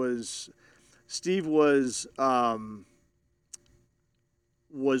 Steve was one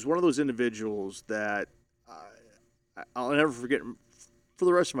of those individuals that I'll never forget for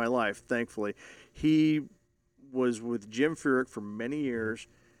the rest of my life. Thankfully, he was with Jim Furyk for many years,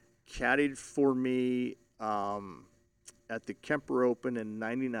 caddied for me at the Kemper Open in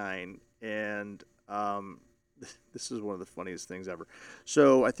 '99, and this is one of the funniest things ever.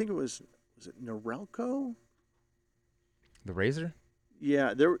 So I think it was it Norelco? The razor?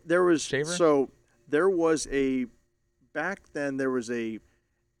 Yeah, there was Shaver? so there was a back then there was a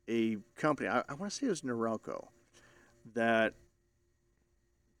company, I want to say it was Norelco, that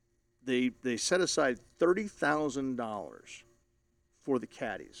they set aside $30,000 for the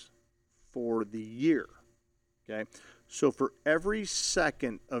caddies for the year. Okay, so for every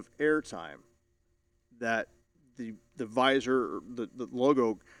second of airtime that the visor, the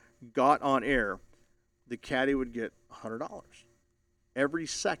logo got on air, the caddy would get $100 every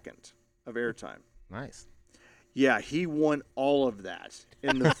second of airtime. Nice. Yeah, he won all of that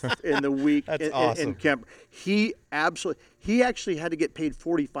in the week. That's in awesome. Kemper. He actually had to get paid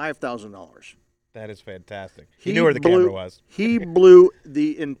 $45,000. That is fantastic. He knew where the camera was. He blew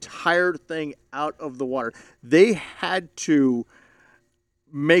the entire thing out of the water. They had to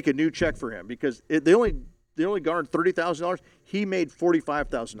make a new check for him because they only garnered $30,000. He made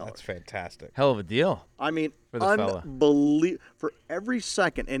 $45,000. That's fantastic. Hell of a deal. I mean, For the fella. unbelievable for every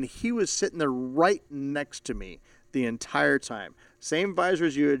second, and he was sitting there right next to me the entire time. Same visor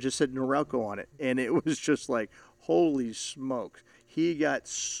as you had just said Norelco on it, and it was just like, holy smokes. He got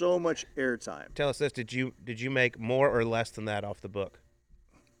so much airtime. Tell us this: did you make more or less than that off the book?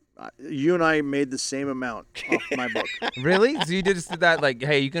 You and I made the same amount off my book. Really? So you just did that like,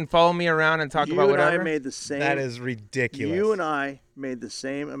 hey, you can follow me around and talk You about and whatever? I made the same. That is ridiculous. You and I made the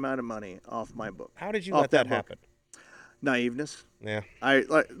same amount of money off my book. How did you Off let that book. happen? Naiveness. Yeah.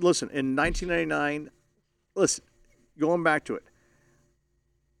 Listen, in 1999, listen, going back to it,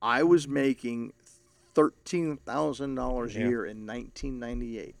 I was making $13,000 a Yeah. year in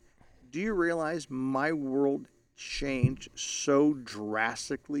 1998. Do you realize my world changed so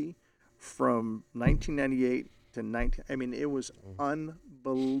drastically from 1998 to 19? I mean, it was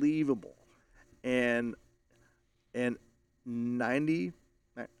unbelievable. And 90,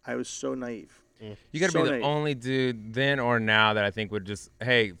 I was so naive. You got to So be the naive. only dude then or now that I think would just,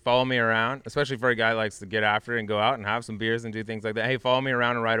 hey, follow me around, especially for a guy who likes to get after it and go out and have some beers and do things like that. Hey, follow me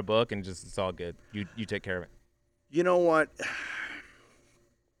around and write a book and just, it's all good. You take care of it. You know what?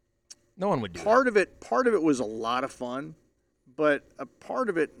 No one would do that. Part of it was a lot of fun, but a part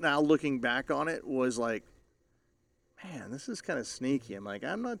of it now looking back on it was like, man, this is kind of sneaky. I'm like,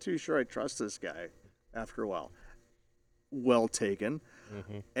 I'm not too sure I trust this guy after a while. Well taken.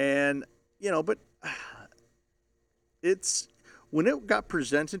 And, but it's when it got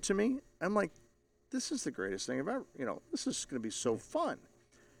presented to me, I'm like, this is the greatest thing I've ever, this is going to be so fun.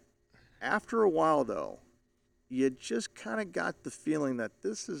 After a while, though, you just kind of got the feeling that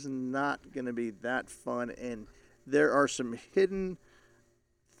this is not going to be that fun, and there are some hidden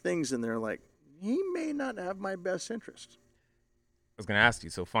things in there like, he may not have my best interest. I was going to ask you,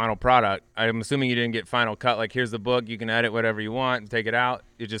 so final product, I'm assuming you didn't get final cut, like here's the book, you can edit whatever you want and take it out.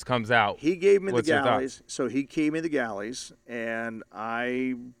 It just comes out. He gave me What's the your galleys, thoughts? so he gave me the galleys, and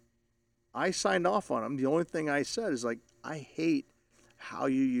I signed off on them. The only thing I said is like, I hate how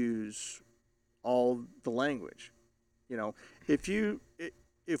you use all the language. You know,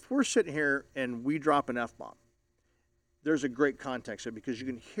 if we're sitting here and we drop an F-bomb, there's a great context there because you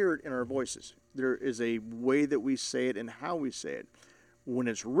can hear it in our voices. There is a way that we say it and how we say it. When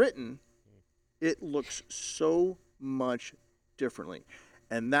it's written, it looks so much differently.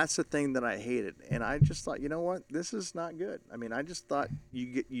 And that's the thing that I hated. And I just thought, you know what? This is not good. I mean, I just thought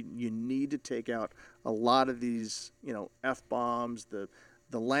you need to take out a lot of these, you know, F-bombs, the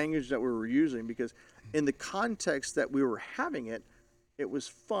language that we were using, because in the context that we were having it, it was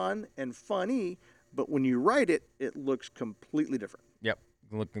fun and funny, but when you write it, it looks completely different. Yep,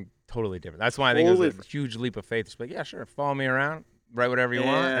 looking totally different. That's why I think it was a huge leap of faith. Just like, yeah, sure, follow me around, write whatever you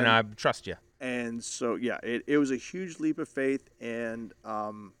want, and I trust you. And so, yeah, it was a huge leap of faith, and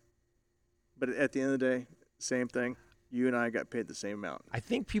but at the end of the day, same thing. You and I got paid the same amount. I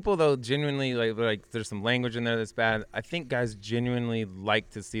think people, though, genuinely, like there's some language in there that's bad. I think guys genuinely like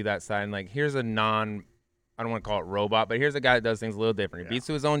to see that side. And, like, here's a I don't want to call it robot, but here's a guy that does things a little different. He beats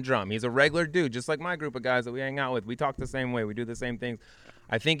to his own drum. He's a regular dude, just like my group of guys that we hang out with. We talk the same way. We do the same things.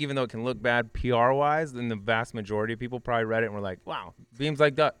 I think even though it can look bad PR-wise, then the vast majority of people probably read it and were like, wow, Beam's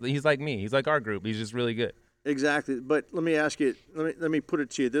like that. He's like me. He's like our group. He's just really good. Exactly. But let me ask you, let me put it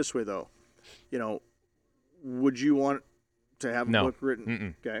to you this way, though. You know, would you want to have a book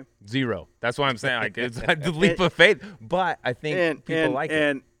written? Okay. Zero. That's why I'm saying like, it's the leap of faith. But I think people like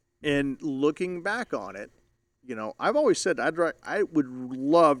it. And looking back on it, you know, I've always said I would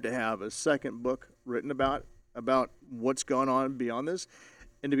love to have a second book written about what's going on beyond this.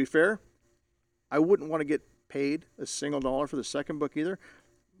 And to be fair, I wouldn't want to get paid a single dollar for the second book either.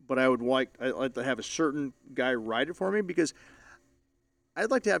 But I'd like to have a certain guy write it for me, because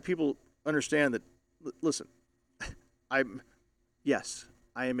I'd like to have people understand that. Listen, I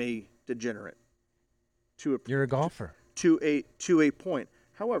am a degenerate. You're a golfer. To a point.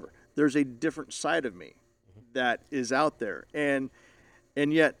 However, there's a different side of me that is out there, and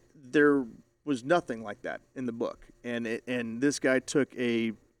yet there was nothing like that in the book. And this guy took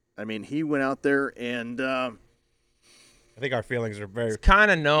he went out there and. I think our feelings are it's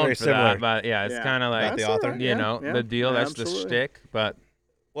kind of known for similar. that, but yeah, it's kind of like the author, the deal. That's absolutely. the shtick. But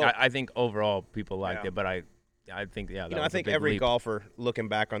Well, I think overall people liked it. But I think I think every golfer looking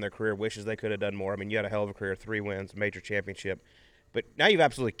back on their career wishes they could have done more. I mean, you had a hell of a career, 3 wins, major championship, but now you've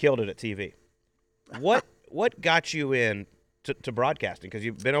absolutely killed it at TV. What got you in to broadcasting? Because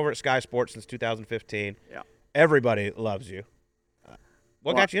you've been over at Sky Sports since 2015. Yeah, everybody loves you.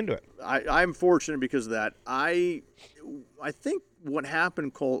 What got you into it? I'm fortunate because of that. I think what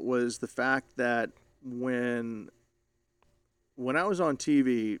happened, Colt, was the fact that when I was on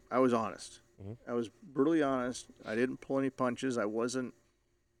TV, I was honest. Mm-hmm. I was brutally honest. I didn't pull any punches. I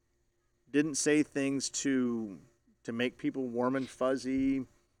didn't say things to make people warm and fuzzy,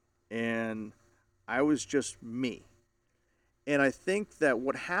 and I was just me. And I think that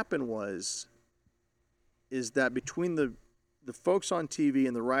what happened is that between the folks on TV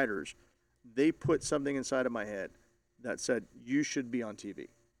and the writers, they put something inside of my head that said, you should be on TV.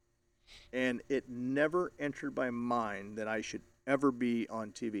 And it never entered my mind that I should ever be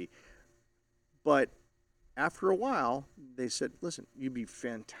on TV. But after a while, they said, listen, you'd be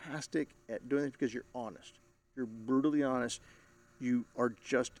fantastic at doing this because you're honest. You're brutally honest. You are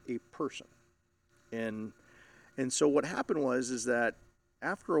just a person. And so what happened is that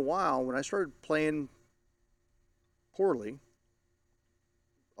after a while, when I started playing poorly,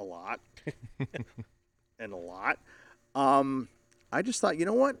 a lot, and a lot, I just thought, you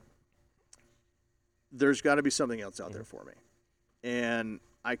know what? There's got to be something else out there for me. And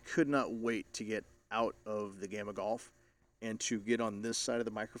I could not wait to get out of the game of golf and to get on this side of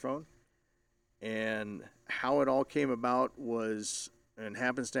the microphone. And how it all came about was, and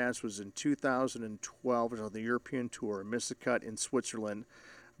happenstance, was in 2012. I was on the European Tour. I missed the cut in Switzerland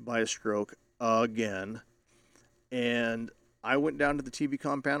by a stroke again. And I went down to the TV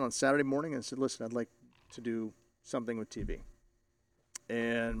compound on Saturday morning and said, listen, I'd like to do something with TV.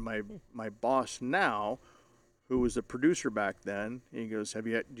 And my boss now, who was a producer back then, he goes,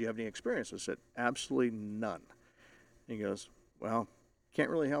 do you have any experience? I said, absolutely none. He goes, well, can't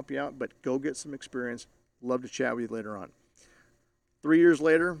really help you out, but go get some experience. Love to chat with you later on. 3 years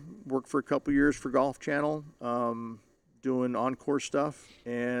later, worked for a couple years for Golf Channel, doing on-course stuff,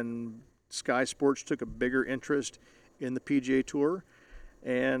 and Sky Sports took a bigger interest in the PGA Tour,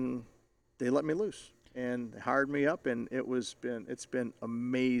 and they let me loose and hired me up, and it's been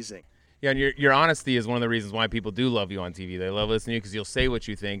amazing. Yeah, and your honesty is one of the reasons why people do love you on TV. They love listening to you because you'll say what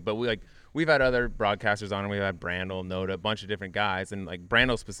you think. But we've had other broadcasters on, and we've had Brandel, Noda, a bunch of different guys, and like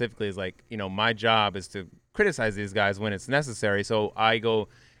Brandel specifically is like, my job is to criticize these guys when it's necessary. So I go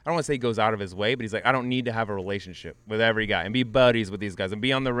I don't want to say he goes out of his way, but he's like, I don't need to have a relationship with every guy and be buddies with these guys and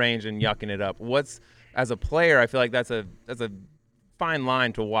be on the range and yucking it up. As a player, I feel like that's a fine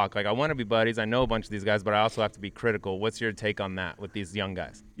line to walk. Like, I want to be buddies. I know a bunch of these guys, but I also have to be critical. What's your take on that with these young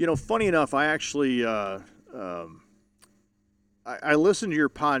guys? Funny enough, I actually I listened to your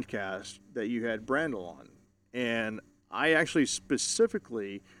podcast that you had Brandel on, and I actually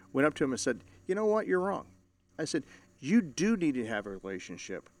specifically went up to him and said, you know what, you're wrong. I said, you do need to have a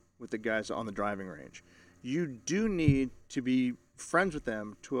relationship with the guys on the driving range. You do need to be friends with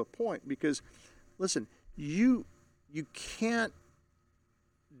them to a point because, listen, you can't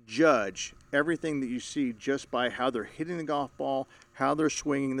judge everything that you see just by how they're hitting the golf ball, how they're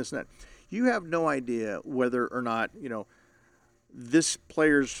swinging, this and that. You have no idea whether or not, this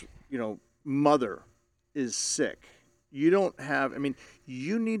player's, mother is sick. You don't have,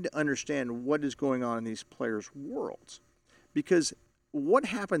 you need to understand what is going on in these players' worlds. Because what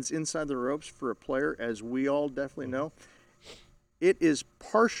happens inside the ropes for a player, as we all definitely know, it is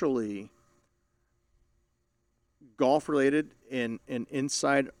partially golf-related and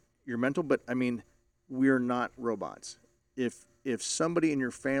inside your mental, but, we're not robots. If somebody in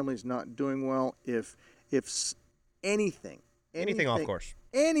your family is not doing well, if anything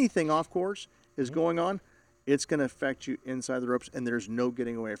off course is going on, it's going to affect you inside the ropes, and there's no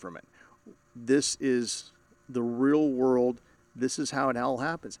getting away from it. This is the real world. This is how it all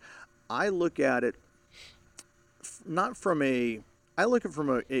happens. I look at it it's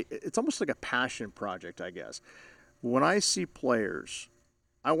almost like a passion project, I guess. When I see players,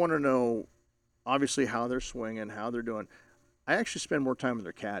 I want to know, obviously, how they're swinging, how they're doing. I actually spend more time with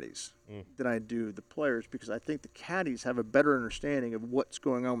their caddies than I do the players because I think the caddies have a better understanding of what's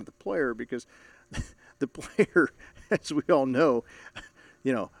going on with the player because the player, as we all know,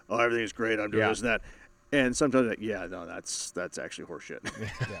 everything's great, I'm doing this and that. And sometimes, that's actually horseshit.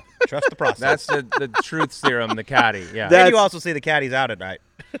 Yeah. Trust the process. That's the truth serum, the caddy. Yeah. Then you also see the caddies out at night.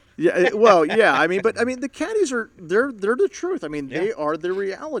 Yeah. The caddies they're the truth. They are the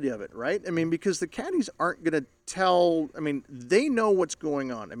reality of it, right? Because the caddies aren't going to tell. They know what's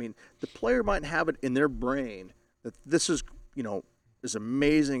going on. The player might have it in their brain that this is, is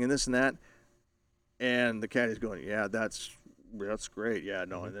amazing and this and that, and the caddy's going, yeah, that's great, yeah,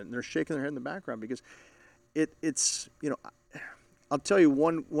 no, and then they're shaking their head in the background because it's I'll tell you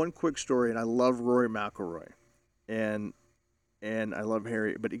one quick story, and I love Rory McIlroy, and I love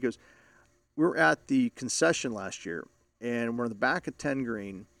Harry, but he goes, we were at the concession last year, and we're in the back of 10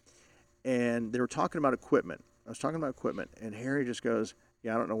 green, and they were talking about equipment. I was talking about equipment, and Harry just goes,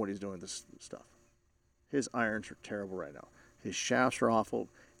 yeah, I don't know what he's doing with this stuff. His irons are terrible right now. His shafts are awful.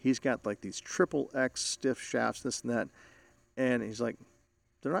 He's got like these triple X stiff shafts, this and that, and he's like,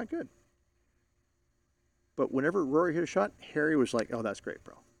 they're not good. But whenever Rory hit a shot, Harry was like, oh, that's great,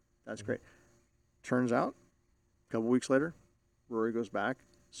 bro. That's great. Turns out, a couple weeks later, Rory goes back,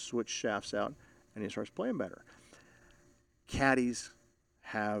 switch shafts out, and he starts playing better. Caddies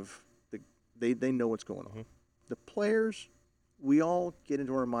have they know what's going on. The players, we all get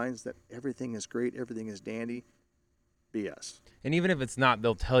into our minds that everything is great, everything is dandy. BS. And even if it's not,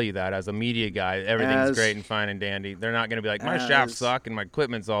 they'll tell you that as a media guy, everything's great and fine and dandy. They're not going to be like, my shafts suck and my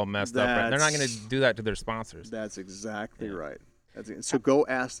equipment's all messed up. They're not going to do that to their sponsors. That's exactly right. So go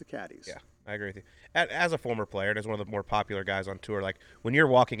ask the caddies. Yeah, I agree with you. As a former player and as one of the more popular guys on tour, like when you're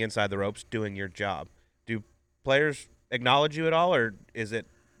walking inside the ropes doing your job, do players acknowledge you at all, or is it,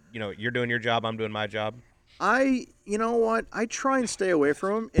 you're doing your job, I'm doing my job? You know what? I try and stay away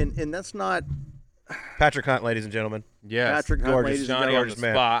from them, and that's not. Patrick Hunt, ladies and gentlemen. Yes. Patrick Hunt, gorgeous, ladies and Johnny gentlemen. on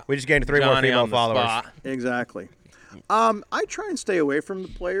the spot. We just gained 3 Johnny more female on the followers. spot. Exactly. I try and stay away from the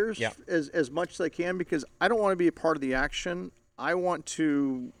players as much as I can because I don't want to be a part of the action. I want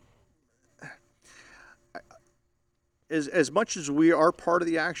to, as much as we are part of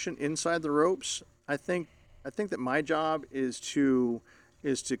the action inside the ropes, I think that my job is to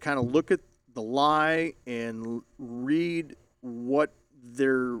kind of look at the lie and read what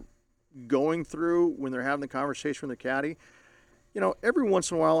they're going through when they're having the conversation with the caddy. Every once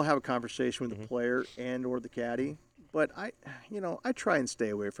in a while I'll have a conversation with the player and or the caddy, but I try and stay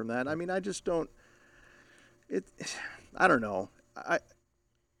away from that. I just don't. I don't know.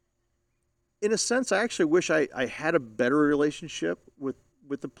 In a sense, I actually wish I had a better relationship with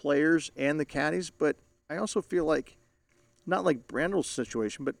the players and the caddies, but I also feel like, not like Brandel's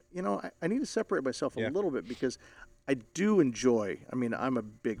situation, but I need to separate myself a little bit because I do enjoy. I'm a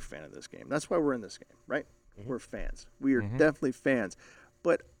big fan of this game. That's why we're in this game, right? We're fans. We are definitely fans,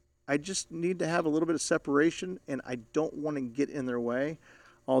 but I just need to have a little bit of separation, and I don't want to get in their way.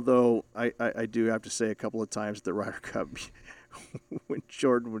 Although I do have to say a couple of times at the Ryder Cup, when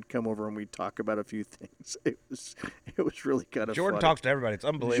Jordan would come over and we'd talk about a few things. It was really kind of Jordan funny. talks to everybody. It's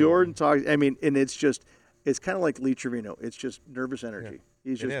unbelievable. Jordan talks. I mean, and it's kind of like Lee Trevino. It's just nervous energy.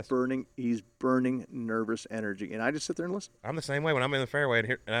 He's It just is. burning. He's burning nervous energy, and I just sit there and listen. I'm the same way when I'm in the fairway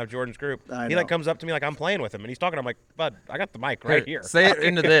and I have Jordan's group. I He know. like comes up to me like I'm playing with him, and he's talking. I'm like, Bud, I got the mic right here. Say it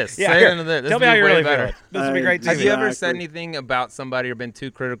into this. Yeah, Say here. it into this. Tell This me how would be you way really better. feel. This would be great Have TV. you ever said Exactly. anything about somebody or been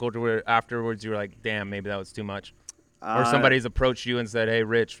too critical to where afterwards you were like, damn, maybe that was too much? Or somebody's approached you and said, hey,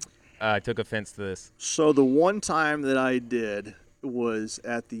 Rich, I took offense to this. So the one time that I did was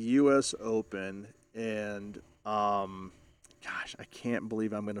at the U.S. Open, and gosh, I can't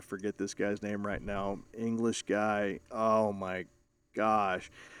believe I'm going to forget this guy's name right now. English guy. Oh my gosh.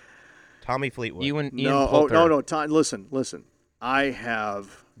 Tommy Fleetwood. Ian No, Poulter, no. Listen. I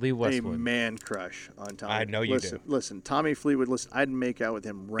have Lee a Westwood. man crush on Tommy. I know you listen, do. Listen, Tommy Fleetwood. Listen, I'd make out with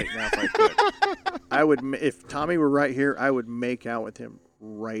him right now if I could. I would, if Tommy were right here, I would make out with him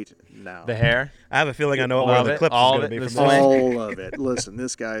right now. The hair. I have a feeling I know All what one of of the it? clips is All going of to be it? from The this. swing? All of it. Listen,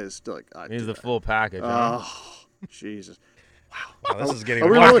 this guy is still like, He's the full package. Huh? oh, Jesus. Wow, this is getting Are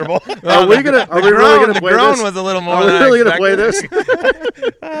we really, uncomfortable. are we gonna The play groan this? was a little more Are than we I really gonna play expected.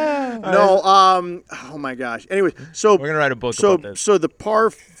 this? No. Oh my gosh. Anyway, so We're gonna write a book so about this. so the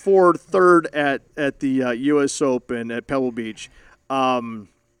par 4 third at the U.S. Open at Pebble Beach. Oh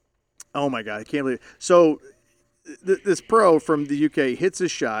my God, I can't believe it. So this pro from the UK hits his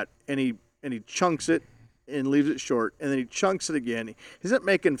shot and he chunks it and leaves it short, and then he chunks it again. He's up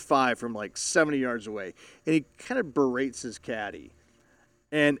making 5 from like 70 yards away, and he kind of berates his caddy.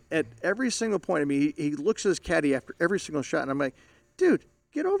 And at every single point, I mean, he looks at his caddy after every single shot, and I'm like, dude,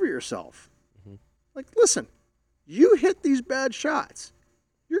 get over yourself. Like, listen, you hit these bad shots.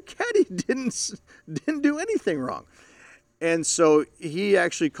 Your caddy didn't do anything wrong. And so he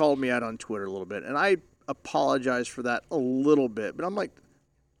actually called me out on Twitter a little bit, and I apologized for that a little bit. But I'm like,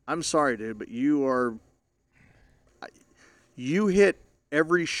 I'm sorry, dude, but you hit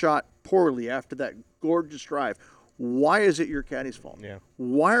every shot poorly after that gorgeous drive. Why is it your caddy's fault? Yeah.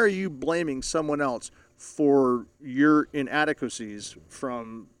 Why are you blaming someone else for your inadequacies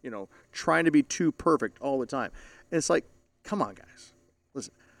from, trying to be too perfect all the time? And it's like, come on, guys.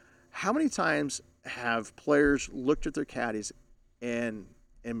 Listen, how many times have players looked at their caddies and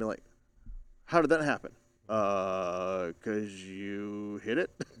been like, how did that happen? Because you hit it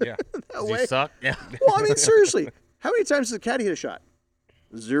Yeah. that You way. suck. Yeah. Well, I mean, seriously, how many times does the caddy hit a shot?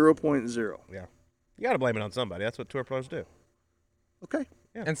 0.0. Yeah. You got to blame it on somebody. That's what tour pros do. Okay.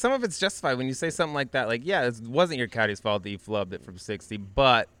 And some of it's justified when you say something like that. Like, yeah, it wasn't your caddy's fault that you flubbed it from 60,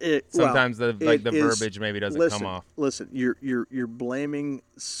 but sometimes the verbiage maybe doesn't come off. Listen, you're blaming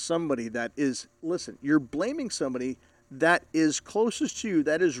somebody that is you're blaming somebody that is closest to you,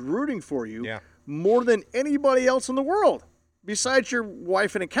 that is rooting for you Yeah. more than anybody else in the world, besides your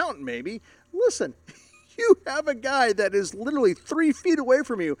wife and accountant, maybe. Listen, you have a guy that is literally 3 feet away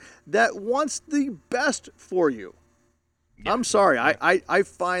from you that wants the best for you. I'm sorry. I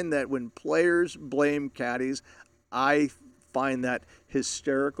find that when players blame caddies, I find that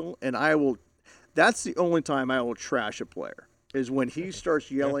hysterical, and that's the only time I will trash a player, is when he starts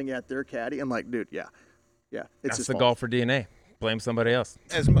yelling at their caddy. I'm like, dude, yeah, it's That's his the fault. golfer DNA. Blame somebody else.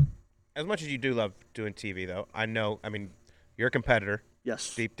 As much as you do love doing TV, though, I mean, you're a competitor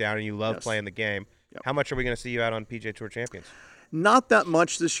Yes. deep down, and you love Yes. playing the game. Yep. How much are we going to see you out on PGA Tour Champions? Not that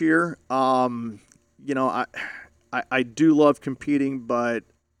much this year. I do love competing, but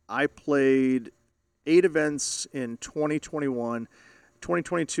I played 8 events in 2021,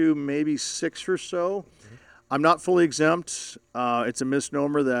 2022, maybe 6 or so. Mm-hmm. I'm not fully exempt. It's a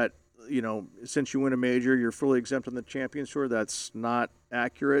misnomer that, since you win a major, you're fully exempt on the Champions Tour. That's not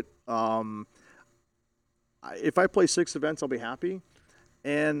accurate. If I play 6 events, I'll be happy.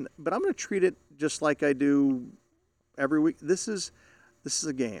 But I'm going to treat it just like I do every week. This is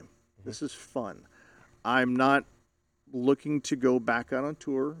a game. Mm-hmm. This is fun. I'm not looking to go back out on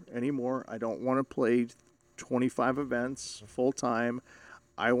tour anymore. I don't want to play 25 events full time.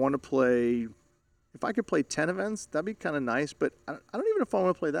 I want to play, if I could play 10 events, that'd be kind of nice, but I don't even know if I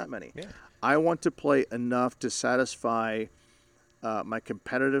want to play that many. Yeah. I want to play enough to satisfy my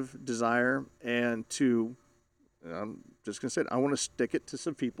competitive desire and to, I'm just going to say it, I want to stick it to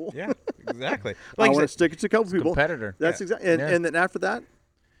some people. Yeah, exactly. I Like want you to said, stick it to a couple people. Competitor. That's Yeah. exactly, Yeah. and then after that,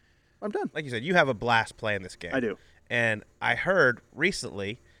 I'm done. like you said, you have a blast playing this game. I do. And I heard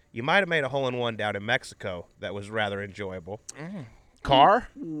recently you might have made a hole-in-one down in Mexico that was rather enjoyable. Car?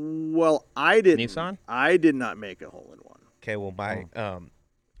 Well, I didn't. Nissan? I did not make a hole in one. Okay, well,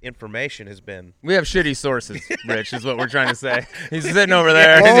 information has been. We have shitty sources, Rich, is what we're trying to say. He's sitting over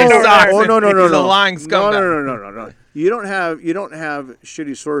there. Oh, in his socks, no, and no. He's a lying scumbag. No. You don't have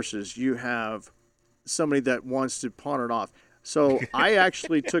shitty sources. You have somebody that wants to pawn it off. So I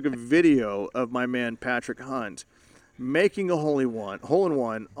actually took a video of my man Patrick Hunt making a hole in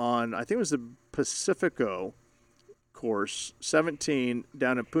one on, I think it was the Pacifico course 17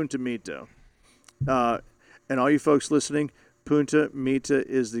 down in Punta Mita. And all you folks listening, Punta Mita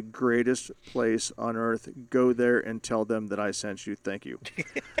is the greatest place on earth. Go there and tell them that I sent you. Thank you.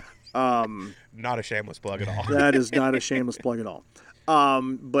 Not a shameless plug at all. That is not a shameless plug at all.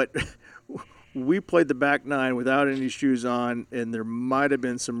 But we played the back nine without any shoes on, and there might have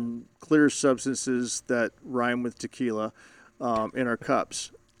been some clear substances that rhyme with tequila in our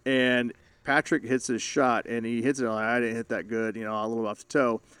cups. And Patrick hits his shot, and he hits it. I didn't hit that good, a little off the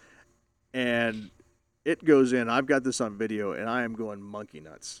toe. And it goes in. I've got this on video, and I am going monkey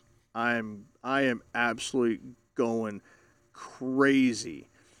nuts. I am absolutely going crazy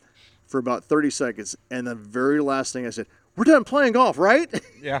for about 30 seconds. And the very last thing I said, "We're done playing golf, right?"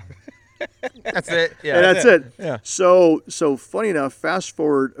 Yeah. That's it. Yeah. And that's it. Yeah. So funny enough, fast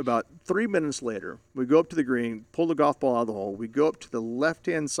forward about 3 minutes later, we go up to the green, pull the golf ball out of the hole. We go up to the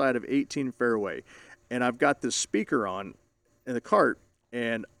left-hand side of 18 fairway, and I've got this speaker on in the cart,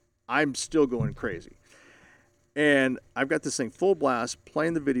 and I'm still going crazy. And I've got this thing full blast,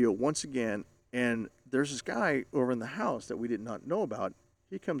 playing the video once again, and there's this guy over in the house that we did not know about.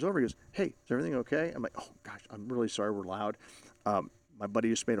 He comes over, he goes, "Hey, is everything okay?" I'm like, "Oh, gosh, I'm really sorry we're loud." My buddy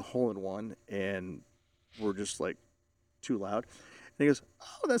just made a hole in one, and we're just like too loud. And he goes,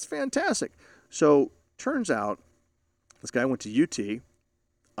 "Oh, that's fantastic." So turns out this guy went to UT.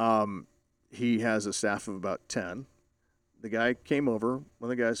 He has a staff of about 10. The guy came over, one of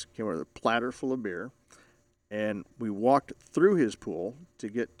the guys came over with a platter full of beer, and we walked through his pool to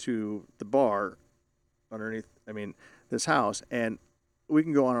get to the bar underneath, this house, and we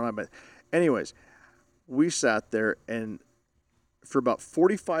can go on and on. But anyways, we sat there, and for about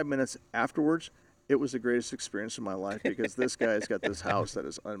 45 minutes afterwards, it was the greatest experience of my life because this guy's got this house that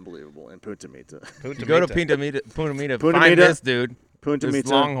is unbelievable in Punta Mita. Go to Punta Mita. Find this dude. Punta This Mita.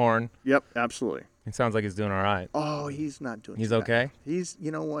 Longhorn. Yep, absolutely. He sounds like he's doing all right. Oh, he's not doing He's too bad. okay? He's, you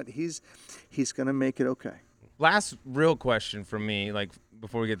know what? He's going to make it okay. Last real question for me, like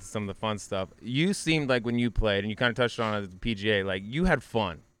before we get to some of the fun stuff. You seemed like when you played, and you kind of touched on it at the PGA, like you had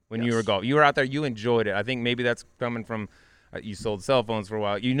fun when you were golfing. You were out there, you enjoyed it. I think maybe that's coming from you sold cell phones for a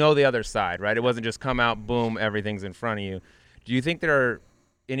while. You know the other side, right? It wasn't just come out, boom, everything's in front of you. Do you think there are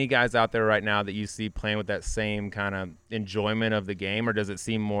any guys out there right now that you see playing with that same kind of enjoyment of the game, or does it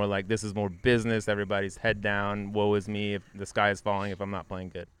seem more like this is more business, everybody's head down, woe is me if the sky is falling if I'm not playing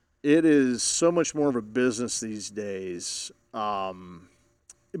good? It is so much more of a business these days. But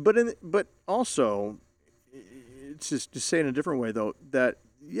also, it's just to say in a different way, though, that,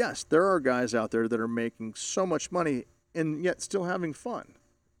 yes, there are guys out there that are making so much money and yet still having fun,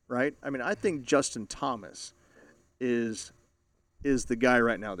 right? I think Justin Thomas is the guy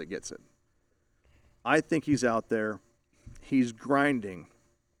right now that gets it. I think he's out there. He's grinding.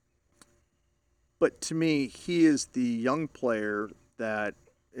 But to me, he is the young player that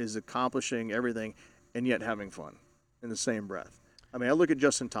is accomplishing everything and yet having fun in the same breath. I look at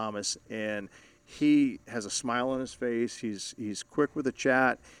Justin Thomas, and he has a smile on his face. He's quick with a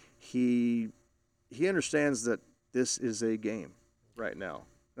chat. He understands that this is a game right now.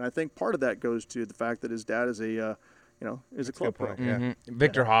 And I think part of that goes to the fact that his dad is a club pro. Mm-hmm.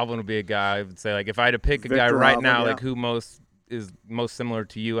 Victor Hovland would be a guy I would say, like, if I had to pick a Victor guy right Hovland, now, yeah. like who is most similar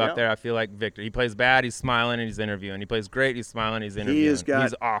to you out there, I feel like Victor. He plays bad, he's smiling, and he's interviewing. He plays great, he's smiling, he's interviewing.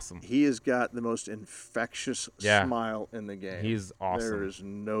 He's awesome. He has got the most infectious smile in the game. He's awesome. There is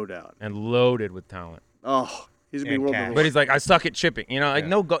no doubt. And loaded with talent. Oh, he's going to be world number But one. he's like, I suck at chipping.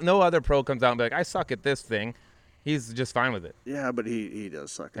 No other pro comes out and be like, I suck at this thing. He's just fine with it. Yeah, but he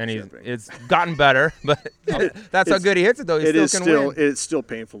does suck at And chipping. it's gotten better, but that's how good he hits it, though. He still can win. It's still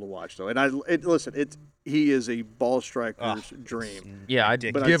painful to watch, though. And he is a ball striker's dream. Yeah, I'd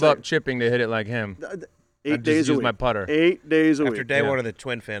But give I'd up say- chipping to hit it like him. 8 I'd days just a use week. my putter. 8 days a After week. day one of the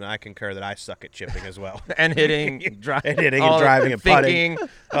twin fin, I concur that I suck at chipping as well. And hitting, And hitting and driving and thinking, putting.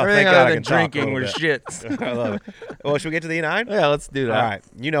 everything thank God I other than can talk a drinking little was bit. shit. I love it. Well, should we get to the E9? Yeah, let's do that. All right.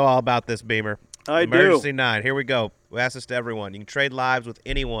 You know all about this, Beamer. I do. Emergency 9. Here we go. We ask this to everyone. You can trade lives with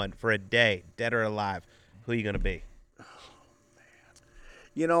anyone for a day, dead or alive. Who are you going to be?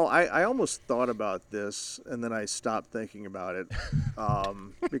 I almost thought about this, and then I stopped thinking about it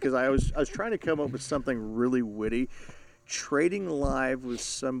because I was trying to come up with something really witty. Trading live with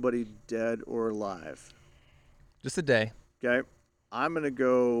somebody dead or alive. Just a day. Okay. I'm gonna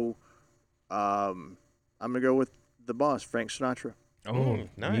go. I'm gonna go with the boss, Frank Sinatra. Oh,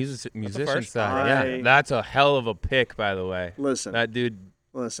 nice. musician first. side. Yeah, that's a hell of a pick, by the way. Listen, That dude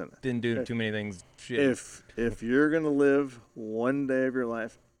listen. didn't do too many things. Shit. If you're gonna live one day of your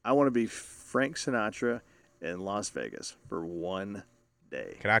life, I want to be Frank Sinatra in Las Vegas for one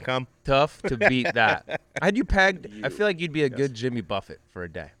day. Can I come? Tough to beat that. Had you pegged, I feel like you'd be a good Jimmy Buffett for a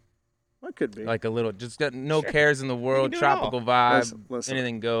day. That could be. Like a little, just got no cares in the world, do it tropical all. vibe, Listen.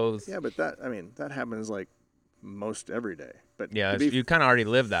 anything goes. Yeah, but that happens like most every day. But Yeah, to be you kind of already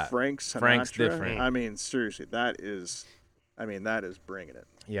lived that. Frank Sinatra. Frank's different. I mean, seriously, that is bringing it.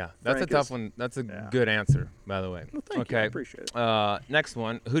 Yeah, that's Frank a tough is- one. That's a yeah. good answer, by the way. Well, thank you. I appreciate it. Next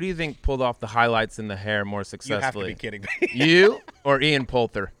one. Who do you think pulled off the highlights in the hair more You have to successfully? be kidding me. You or Ian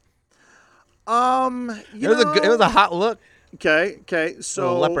Poulter? You It was know, it was a hot look. okay. So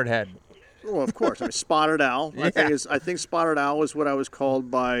So leopard head. Well, of course. I mean, Spotted Owl. I think Spotted Owl was what I was called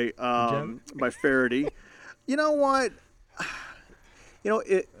by Faraday. You know what?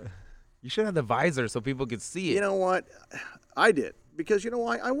 It. You should have the visor so people could see it. You know what? I did because you know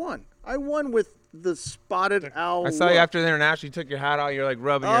why? I won. I won with the Spotted Owl. I saw you look. after the international. You took your hat out. You're like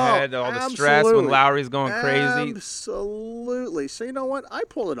rubbing your Oh, head. All the stress when absolutely. Lowry's going crazy. Absolutely. So you know what? I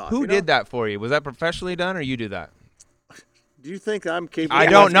pulled it off. Who you know? did that for you? Was that professionally done, or you do that? Do you think I'm capable? I of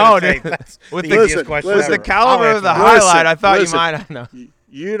don't I was know, gonna say, dude. that's With the the- easiest listen, question listen. With the ever. caliber I'll of the answer Listen, highlight, I thought listen. you might have known.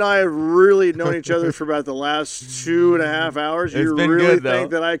 You and I have really known each other for about the last 2.5 hours. It's You been really good, think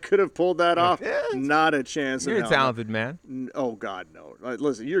though. that I could have pulled that off? Not a chance. You're in a hell. talented man. Oh God, no!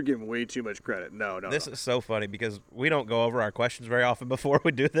 Listen, you're giving way too much credit. No. This is so funny because we don't go over our questions very often before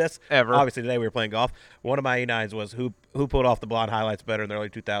we do this. Ever. Obviously, today we were playing golf. One of my E9s was who pulled off the blonde highlights better in the early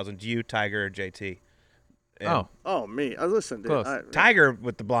 2000s, you, Tiger, or JT? And Oh, me. Listen, dude. Close. Tiger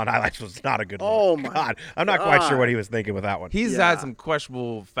with the blonde highlights was not a good Oh, look. my God. I'm not quite sure God. what he was thinking with that one. he's Yeah. had some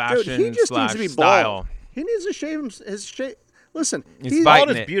questionable Dude, fashion he just slash needs to be style. bald. He needs to shave his shave. Listen, He's Bald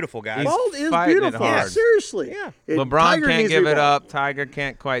fighting is it. beautiful, guys. He's bald is fighting it beautiful. hard. Seriously. Yeah. LeBron Tiger can't needs to give be it bald. up. Tiger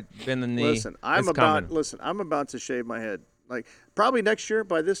can't quite bend the knee. Listen, I'm It's about coming. I'm about to shave my head. Like probably next year.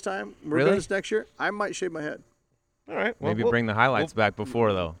 By this time, we're Really? doing this next year. I might shave my head. All right. Well, Maybe we'll- bring the highlights back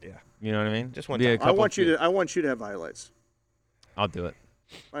before though. Yeah. You know what I mean? Just one Be a time. I couple want you feet. to. I want you to have highlights. I'll do it.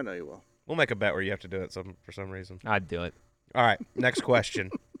 I know you will. We'll make a bet where you have to do it for some reason. I'd do it. All right. Next question.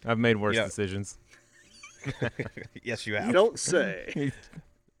 I've made worse Yeah. decisions. Yes, you You have. don't say.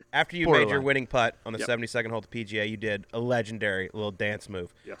 After you made your Borderline. winning putt on the Yep. 72nd hole at the PGA, you did a legendary little dance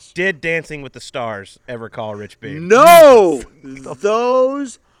move. Yes. Did Dancing with the Stars ever call Rich Beam? No,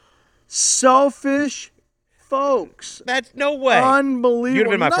 those selfish folks. That's no way. Unbelievable. You'd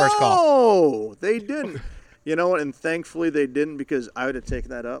have been my first call. No, they didn't. You know what? And thankfully they didn't because I would have taken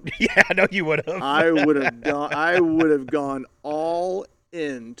that up. Yeah, I know you would have. I would have gone. I would have gone all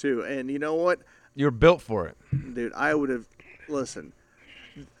in too. And you know what, You're built for it. dude? I would have. Listen,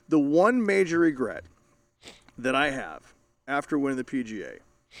 the one major regret that I have after winning the PGA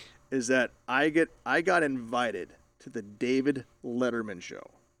is that I got invited to the David Letterman show.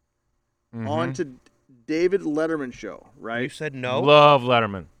 On to David Letterman show, You right? said no. Love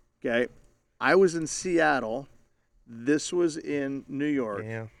Letterman. Okay. I was in Seattle. This was in New York.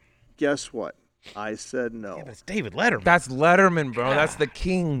 Yeah. Guess what? I said no. Yeah, but it's David Letterman. That's Letterman, bro. That's the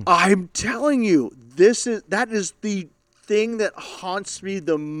king. I'm telling you, that is the thing that haunts me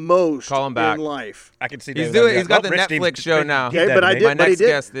the most Call him back. in life. I can see. He's David doing- Letterman. he's got Oh, the Rich Netflix Beam- show Rich now. did Okay, that but to I me. did. My But he next did.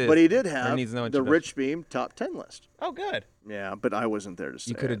 guest is- But he did I have need to know what the you bet. Rich Beam top 10 list. Oh, good. Yeah, but I wasn't there to say.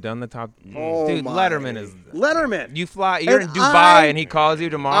 You could have it. done the top. Oh Dude, my. Letterman is. Letterman. You fly. You're And in Dubai, I- and he calls you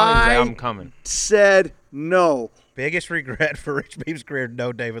tomorrow. And he's like, I- I'm coming. Said no. Biggest regret for Rich Beam's career: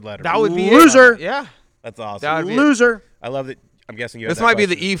 no David Letterman. That would be Loser. It. Yeah. That's awesome. That would be it. Loser. I love that. I'm guessing you. This had that might be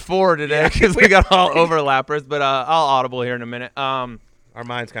the question. E4 today because we got all overlappers, but I'll audible here in a minute. Our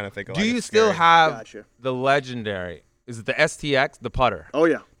minds kind of think alike. Do you It's still scary. have Gotcha. the legendary? Is it the STX, the putter? Oh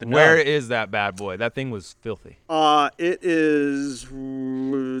yeah. Where is that bad boy? That thing was filthy. It is.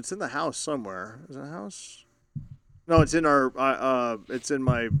 It's in the house somewhere. Is it a house? No, it's in our. It's in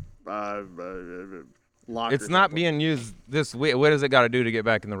my locker. It's not somewhere. being used this week. What does it got to do to get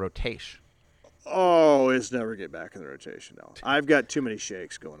back in the rotation? Oh, it's never get back in the rotation now. I've got too many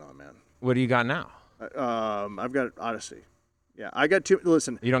shakes going on, man. What do you got now? I've got Odyssey. Yeah, I got two.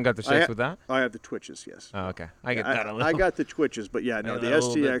 Listen, You don't got the I shakes ha- with that? I have the twitches. Yes. Oh, okay. I get that a little. I got the twitches, but yeah, I no, got the that a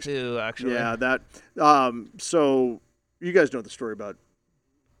little bit STX. too, actually. Yeah, that. So you guys know the story about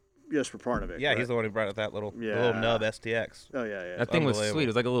Jesper Parnevik. Yeah, right? he's the one who brought out that little Yeah. nub STX. Oh yeah. That thing was Unbelievable. sweet. It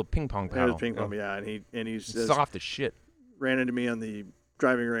was like a little ping pong It paddle. was ping pong, yeah, and he's Soft as shit. ran into me on the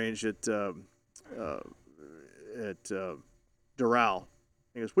driving range at Doral.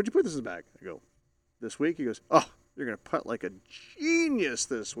 He goes, "What'd you put this in the bag?" I go, "This week." He goes, "Oh, you're gonna putt like a genius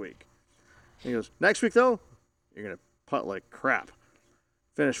this week." He goes, "Next week though, you're gonna putt like crap."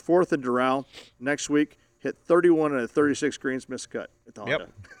 Finished 4th in Doral. Next week, hit 31 out of 36 greens, missed a cut at the Honda. Yep.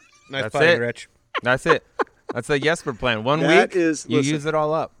 Nice That's putting, it. Rich. That's it. That's a Jesper plan. One That week, is- you listen. use it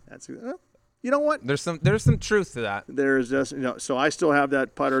all up. That's you know what? There's some truth to that. There's just so I still have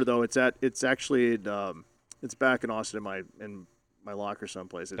that putter though. It's actually it's back in Austin in my locker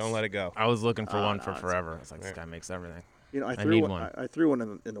someplace. Don't let it go. I was looking for one for no, it's- forever. I was like, this guy makes everything. I I threw need one. one. I threw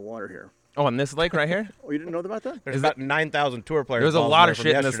one in the water here. Oh, on this lake right here? Oh, you didn't know about that? There's about 9,000 tour players. There's a balls lot there of from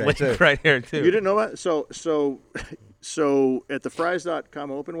shit in this yesterday, lake too. right here, too. You didn't know about so at the Fries.com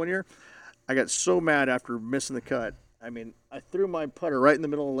Open one year, I got so mad after missing the cut. I mean, I threw my putter right in the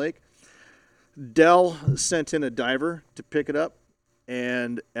middle of the lake. Dell sent in a diver to pick it up,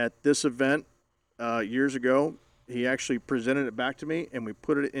 and at this event years ago, he actually presented it back to me, and we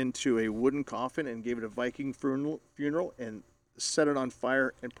put it into a wooden coffin and gave it a Viking funeral and set it on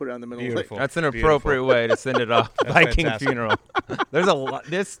fire and put it on the middle Beautiful. That's an appropriate way to send it off. Viking fantastic. funeral. There's a lot.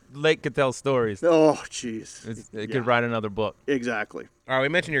 This lake could tell stories. of the lake. Oh, jeez. It Yeah. could write another book. Exactly. All right, we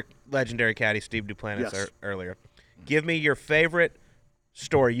mentioned your legendary caddy, Steve Duplantis, Yes. earlier. Give me your favorite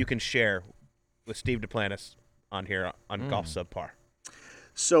story you can share with Steve Duplantis on here on Golf Subpar.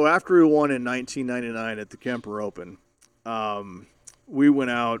 So after we won in 1999 at the Kemper Open, we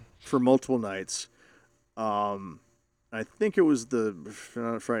went out for multiple nights. I think it was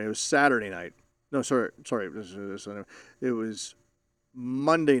not Friday. It was Saturday night. No, sorry. It was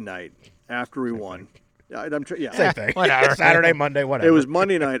Monday night after we won. Yeah, Same thing. Whatever. Saturday, Monday, whatever. it was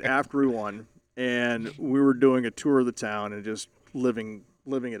Monday night after we won, and we were doing a tour of the town and just living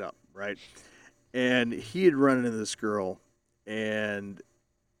it up, right? And he had run into this girl, and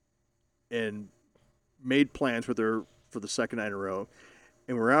made plans with her for the second night in a row,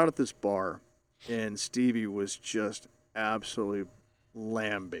 and we're out at this bar, and Stevie was just absolutely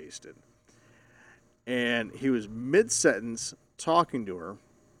lambasted, and he was mid-sentence talking to her,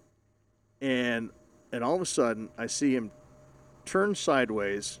 and all of a sudden I see him turn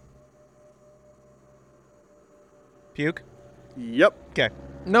sideways. Puke? Yep. Okay.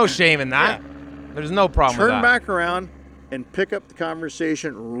 No shame in that. There's no problem with Turn that. back around and pick up the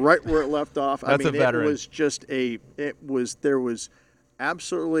conversation right where it left off. That's a veteran. It was just there was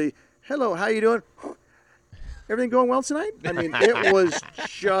absolutely, hello, how you doing? Everything going well tonight? I mean, it was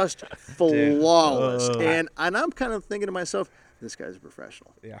just flawless. And I'm kind of thinking to myself, this guy's a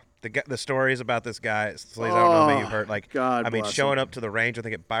professional. Yeah. The stories about this guy, Sleaze, I don't know if you've heard. Like, God I mean, bless showing him. up to the range, I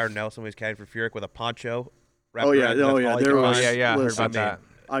think at Byron Nelson when he was caddying for Furyk with a poncho. wrapped Oh, yeah. around him, Oh, that's yeah. all he There could was, find. I heard listen, about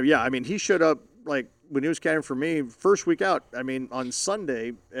that. Yeah, I mean, he showed up like when he was caddying for me first week out. I mean, on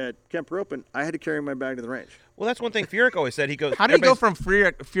Sunday at Kemper Open, I had to carry my bag to the range. Well, that's one thing Furyk always said. He goes, How do you go everybody's-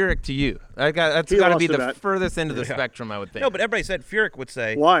 from Furyk to you? That's He got to lost be to the that. furthest end of the spectrum, I would think. No, but everybody said Furyk would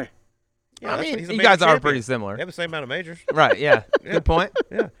say, Why? yeah, I that's- mean, he's a you major guys are champion. pretty similar. They have the same amount of majors. Right, yeah. Good point.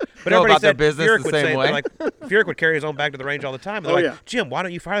 Yeah. But Know everybody about their said business Furyk the would same say, way. like, Furyk would carry his own bag to the range all the time. They're Oh, like, yeah. Jim, why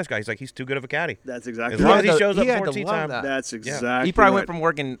don't you fire this guy? He's like, he's too good of a caddy. That's exactly As long as right. he shows up He had to 14 love times. that. That's exactly He probably right. went from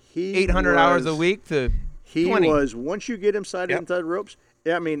working He 800 hours a was- week to He 20. was, once you get him sighted Yep. inside the ropes,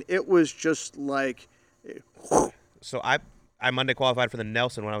 I mean, it was just like, So I Monday qualified for the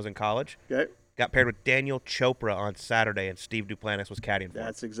Nelson when I was in college. okay, Got paired with Daniel Chopra on Saturday, and Steve Duplantis was caddying for him.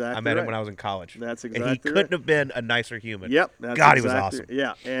 That's exactly I met him right. when I was in college. That's And exactly he couldn't right. have been a nicer human. Yep. That's God, he was exactly- awesome.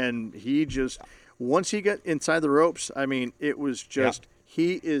 Yeah, and he just, once he got inside the ropes, I mean, it was just,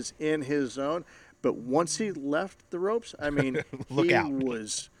 he is in his zone. But once he left the ropes, I mean, Look he out.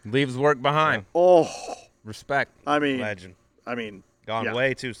 was, leaves work behind. oh, Respect. I mean, Legend. Gone yeah.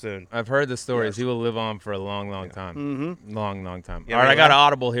 way too soon. I've heard the stories. He will live on for a long, long time. Mm-hmm. Long, long time. You All right, ever I got an laugh?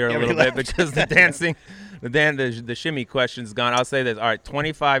 audible here a You ever little bit laugh? because the dancing, the shimmy question's gone. I'll say this. All right,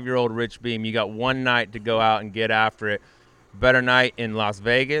 25-year-old Rich Beam, you got one night to go out and get after it. Better night in Las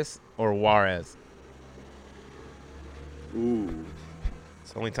Vegas or Juarez? ooh.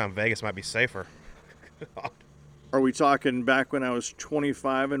 It's the only time Vegas might be safer. Are we talking back when I was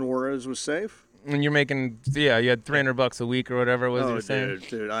 25 and Juarez was safe? When you're making, you had $300 a week or whatever it was you were saying.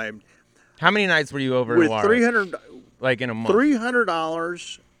 dude, I'm How many nights were you over in with Juarez? $300 in a month.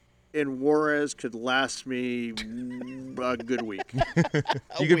 $300 in Juarez could last me a good week.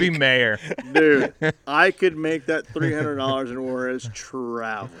 You could be mayor. Dude, I could make that $300 in Juarez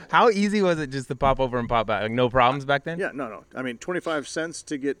travel. How easy was it just to pop over and pop back? Like no problems back then? Yeah, no. I mean, 25 cents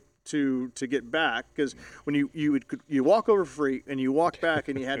to get back, because when you walk over free and you walk back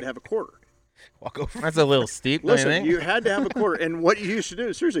and you had to have a quarter. Walk over. That's a little steep, don't you Listen, think? you had to have a quarter, and what you used to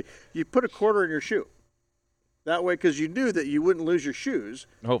do, seriously, you put a quarter in your shoe. That way, because you knew that you wouldn't lose your shoes.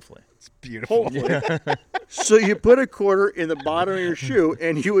 Hopefully. It's beautiful. Hopefully. So you put a quarter in the bottom of your shoe,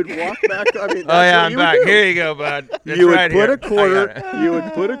 and you would walk back. I mean, that's Oh yeah, what I'm you back. would do. Here you go, bud. It's You would right put here. a quarter. I got it. You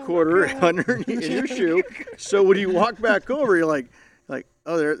would put a quarter underneath in your shoe. So when you walk back over, you're like,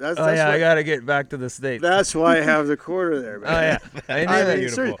 oh, there. That's Oh yeah, why, I gotta get back to the States. that's why I have the quarter there, man. Oh yeah, I knew I that. mean,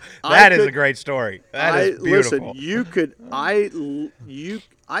 Beautiful. seriously, That is could- a great story. That is beautiful. Listen,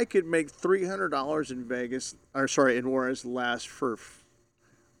 I could make $300 in Vegas, or sorry, in Juarez last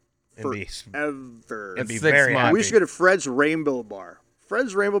And be- forever. and be It's 6 very months. happy. We should go to Fred's Rainbow Bar.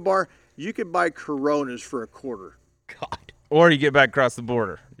 Fred's Rainbow Bar, you could buy Coronas for a quarter. God. Or you get back across the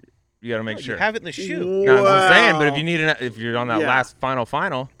border. You gotta make You sure. have it in the shoe. No, I'm saying, but Wow. if you need if you're on that Yeah. last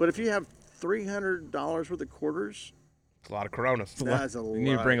final, But if you have $300 worth of quarters, It's a lot of Coronas. that's a lot. you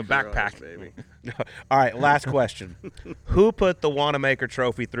need to bring a of Coronas, backpack. baby. All right, last question. Who put the Wanamaker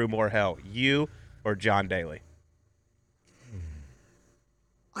Trophy through more hell, you or John Daly?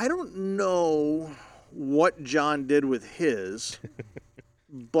 I don't know what John did with his,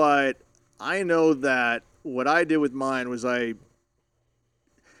 but I know that what I did with mine was do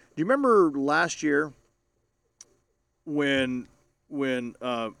you remember last year when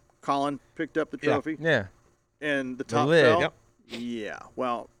Colin picked up the Yeah. trophy Yeah. and the top lid. fell? Yep. Yeah.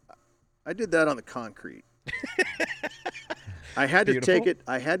 Well, I did that on the concrete. I had to Beautiful. take it.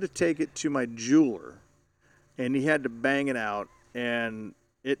 I had to take it to my jeweler, and he had to bang it out. And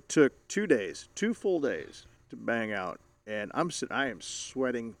it took 2 days, 2 full days to bang out. And I am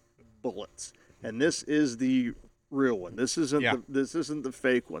sweating bullets. And this is the real one. This isn't Yeah. this isn't the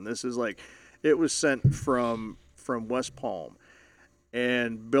fake one. This is like it was sent from West Palm.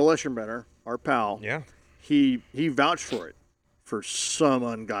 And Bill Eschenbrenner, our pal, Yeah. he vouched for it for some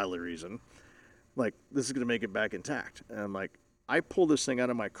ungodly reason. Like, this is going to make it back intact. And I'm like, I pull this thing out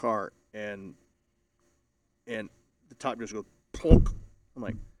of my car and the top just goes plunk. I'm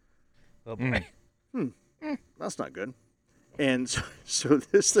like, Oh, boy. that's not good. And so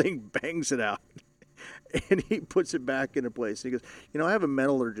this thing bangs it out and he puts it back into place. He goes, I have a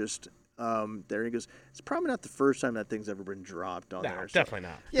metallurgist there. He goes, it's probably not the first time that thing's ever been dropped on No, there. So- definitely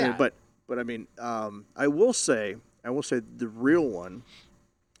not. Yeah, but I mean, I will say the real one,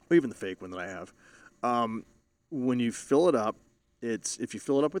 or even the fake one that I have, when you fill it up, if you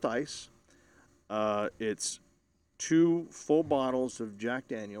fill it up with ice, it's 2 full bottles of Jack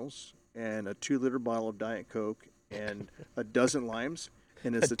Daniels and a 2-liter bottle of Diet Coke and a dozen limes,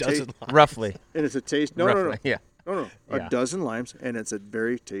 and it's A a dozen taste. Roughly. And it's a taste. No, Roughly. Yeah. no, Yeah. a dozen limes, and it's a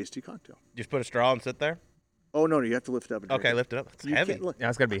very tasty cocktail. Just put a straw and sit there? Oh no, you have to lift it up. And drink Okay, it. lift it up. It's You heavy. can't look. Yeah,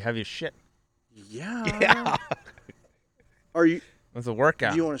 it's gotta be heavy as shit. Yeah. Yeah. Are you? It's a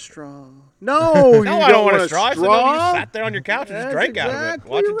workout. Do you want a straw? No, you No, I don't want a a straw. I said, no, you just sat there on your couch and just That's drank out of it,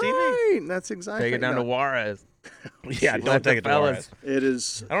 exactly watching TV. right. That's exactly. Take it down to Juarez. Yeah, Let don't the take it to fellas- Juarez. It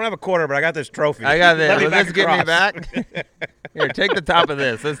is. I don't have a quarter, but I got this trophy. I got Let this. me Will this get me across. back? Here, take the top of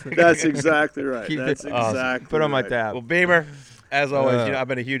this. That's exactly right. Keep That's it- exactly. Put on my right. tab. Well, Beamer, as always, I've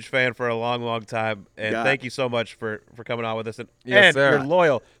been a huge fan for a long, long time, and Got thank it. you so much for coming on with us and, Yes, sir. your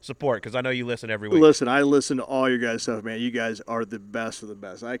loyal support because I know you listen every week. Listen, I listen to all your guys' stuff, man. You guys are the best of the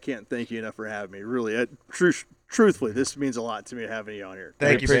best. I can't thank you enough for having me. Really, truthfully, this means a lot to me having you on here.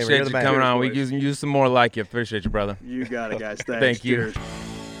 Thank you, Beamer. Appreciate You're you the man. coming on. Cheers, We boys. use some more like you. Appreciate you, brother. You got it, guys. Thanks. Thank you. Cheers.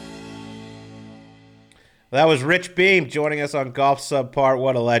 That was Rich Beam joining us on Golf Subpart.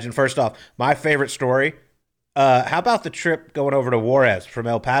 What a legend. First off, my favorite story. How about the trip going over to Juarez from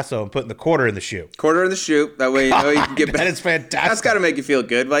El Paso and putting the quarter in the shoe? Quarter in the shoe. That way you know you can get back. That is fantastic. That's got to make you feel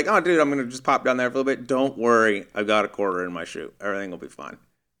good. Like, oh, dude, I'm going to just pop down there for a little bit. Don't worry. I've got a quarter in my shoe. Everything will be fine.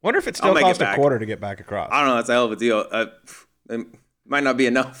 Wonder if it I'll still make it costs a back. quarter to get back across. I don't know. That's a hell of a deal. It might not be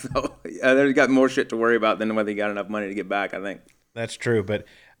enough, though. They've got more shit to worry about than whether you got enough money to get back, I think. That's true, but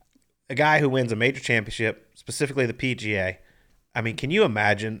a guy who wins a major championship, specifically the PGA, I mean, can you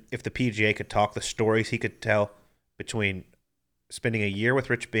imagine if the PGA could talk the stories he could tell between spending a year with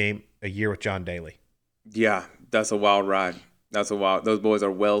Rich Beam, a year with John Daly? Yeah, that's a wild ride. Those boys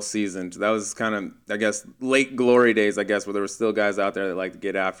are well seasoned. That was kind of, I guess, late glory days, I guess, where there were still guys out there that like to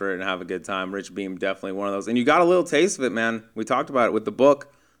get after it and have a good time. Rich Beam, definitely one of those. And you got a little taste of it, man. We talked about it with the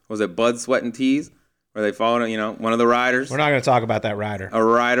book. Was it Bud, Sweat, and Tease? Where they followed, one of the riders. We're not going to talk about that rider. A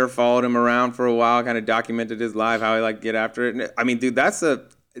rider followed him around for a while, kind of documented his life, how he liked to get after it. And, I mean, dude,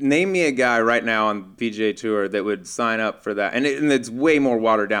 name me a guy right now on the PGA Tour that would sign up for that. And it's way more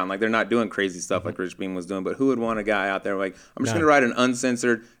watered down. Like, they're not doing crazy stuff like Rich Beam was doing. But who would want a guy out there like, I'm just going to write an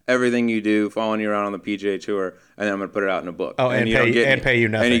uncensored everything you do, following you around on the PGA Tour, and then I'm going to put it out in a book. Oh, and pay you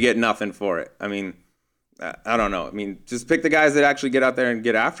nothing. And you get nothing for it. I mean, I don't know. I mean, just pick the guys that actually get out there and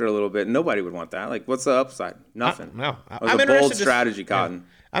get after it a little bit. Nobody would want that. Like, what's the upside? Nothing. No. It was a bold strategy, Cotton.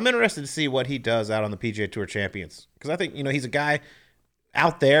 I'm interested to see what he does out on the PGA Tour Champions, because I think he's a guy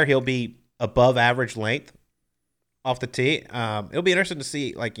out there. He'll be above average length off the tee. It'll be interesting to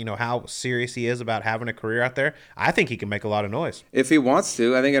see how serious he is about having a career out there. I think he can make a lot of noise if he wants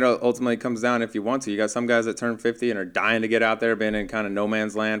to. I think it ultimately comes down if you want to. You got some guys that turn 50 and are dying to get out there, been in kind of no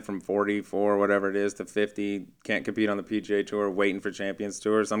man's land from 44, whatever it is, to 50, can't compete on the PGA Tour, waiting for Champions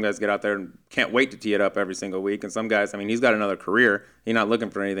Tour. Some guys get out there and can't wait to tee it up every single week. And some guys, he's got another career. He's not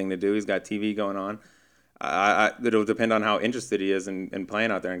looking for anything to do. He's got TV going on. It'll depend on how interested he is in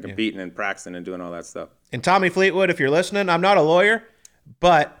playing out there and competing and practicing and doing all that stuff. And Tommy Fleetwood, if you're listening, I'm not a lawyer,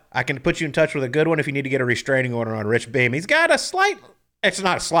 but I can put you in touch with a good one if you need to get a restraining order on Rich Beem. He's got it's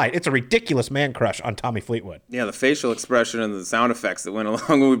not a slight, it's a ridiculous man crush on Tommy Fleetwood. Yeah, the facial expression and the sound effects that went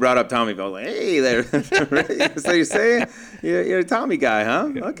along when we brought up Tommy, I was like, hey there. So you're saying you're a Tommy guy,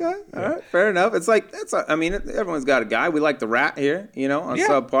 huh? Okay, all right, fair enough. It's like, everyone's got a guy. We like the Rat here, on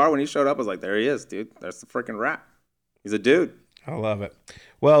subpar. When he showed up, I was like, there he is, dude. That's the freaking Rat. He's a dude. I love it.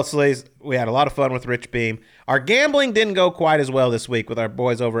 Well, Sleaze, we had a lot of fun with Rich Beem. Our gambling didn't go quite as well this week with our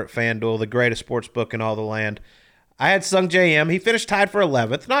boys over at FanDuel, the greatest sports book in all the land. I had Sung J.M. He finished tied for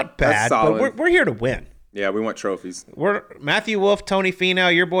 11th. Not bad, but we're here to win. Yeah, we want trophies. We're Matthew Wolf, Tony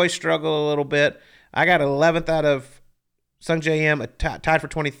Finau. Your boys struggle a little bit. I got 11th out of Sung J.M., tied for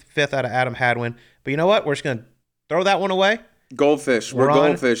 25th out of Adam Hadwin. But you know what? We're just going to throw that one away. Goldfish. We're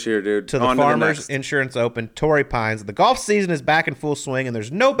goldfish here, dude. To the Farmers Insurance Open, Torrey Pines. The golf season is back in full swing, and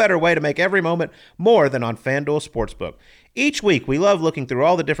there's no better way to make every moment more than on FanDuel Sportsbook. Each week, we love looking through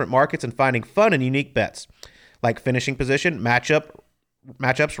all the different markets and finding fun and unique bets, like finishing position, matchups,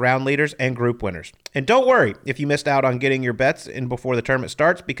 round leaders, and group winners. And don't worry if you missed out on getting your bets in before the tournament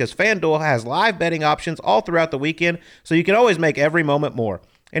starts, because FanDuel has live betting options all throughout the weekend, so you can always make every moment more.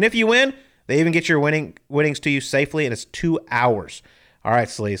 And if you win, they even get your winnings to you safely, and it's 2 hours. All right,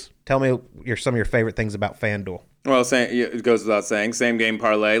 Sleaze, tell me some of your favorite things about FanDuel. Well, it goes without saying, same game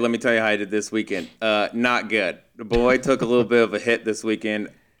parlay. Let me tell you how I did this weekend. Not good. The boy took a little bit of a hit this weekend.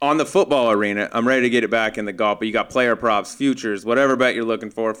 On the football arena, I'm ready to get it back in the golf, but you got player props, futures, whatever bet you're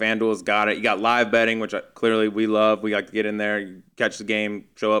looking for, FanDuel's got it. You got live betting, which clearly we love. We like to get in there, you catch the game,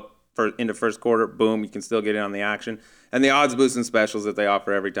 show up into first quarter, boom, you can still get in on the action. And the odds boosting specials that they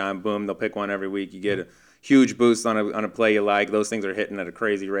offer every time, boom, they'll pick one every week. You get a huge boost on a play you like. Those things are hitting at a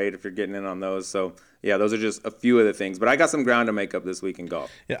crazy rate if you're getting in on those. So, yeah, those are just a few of the things. But I got some ground to make up this week in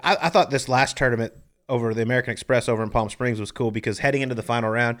golf. Yeah, I thought this last tournament over the American Express over in Palm Springs was cool because heading into the final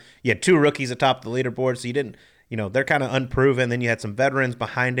round, you had two rookies atop the leaderboard, so you didn't, they're kind of unproven. Then you had some veterans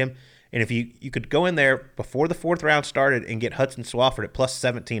behind him. And if you could go in there before the fourth round started and get Hudson Swafford at plus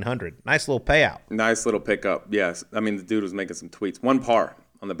 1,700. Nice little payout. Nice little pickup, yes. The dude was making some tweets. One par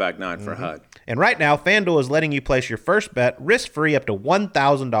on the back nine for HUD. And right now, FanDuel is letting you place your first bet risk-free up to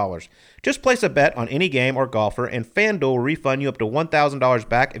 $1,000. Just place a bet on any game or golfer, and FanDuel will refund you up to $1,000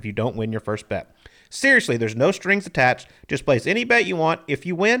 back if you don't win your first bet. Seriously, there's no strings attached. Just place any bet you want. If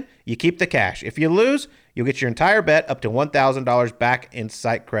you win, you keep the cash. If you lose, you'll get your entire bet up to $1,000 back in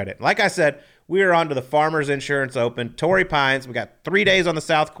site credit. Like I said, we are on to the Farmers Insurance Open. Torrey Pines, we got 3 days on the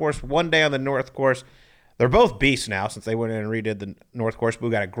South Course, 1 day on the North Course. They're both beasts now since they went in and redid the North Course. But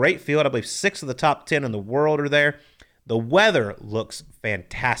we got a great field. I believe 6 of the top 10 in the world are there. The weather looks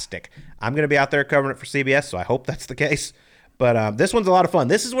fantastic. I'm going to be out there covering it for CBS, so I hope that's the case. But this one's a lot of fun.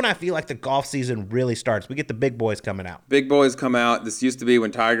 This is when I feel like the golf season really starts. We get the big boys coming out. Big boys come out. This used to be when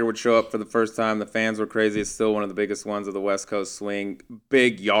Tiger would show up for the first time. The fans were crazy. It's still one of the biggest ones of the West Coast swing.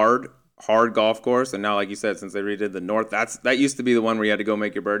 Big yard, hard golf course. And now, like you said, since they redid the North, that used to be the one where you had to go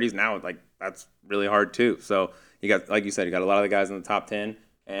make your birdies. Now, that's really hard too. So you got, like you said, you got a lot of the guys in the top 10.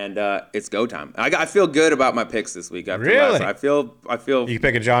 And it's go time. I feel good about my picks this week. After really? I feel. You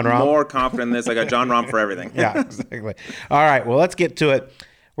picking Jon Rahm? More confident in this. I got Jon Rahm for everything. Yeah, exactly. All right, well, let's get to it.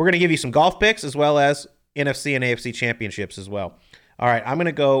 We're going to give you some golf picks as well as NFC and AFC championships as well. All right, I'm going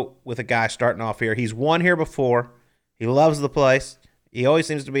to go with a guy starting off here. He's won here before. He loves the place. He always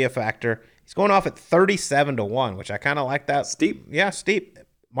seems to be a factor. He's going off at 37-1, which I kind of like that. Steep. Yeah, steep.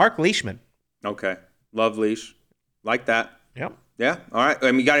 Mark Leishman. Okay. Love Leash. Like that. Yep. Yeah, all right.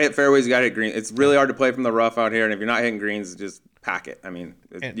 You got to hit fairways, you got to hit greens. It's really hard to play from the rough out here, and if you're not hitting greens, just pack it.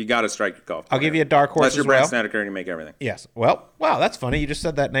 You got to strike your golf. I'll give you a dark horse as well. Unless you're Brent Snedeker and you make everything. Yes. Well, wow, that's funny. You just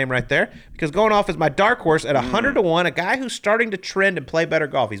said that name right there. Because going off is my dark horse at 100-1, a guy who's starting to trend and play better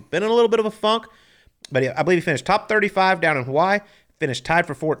golf. He's been in a little bit of a funk, but I believe he finished top 35 down in Hawaii, finished tied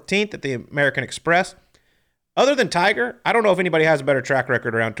for 14th at the American Express. Other than Tiger, I don't know if anybody has a better track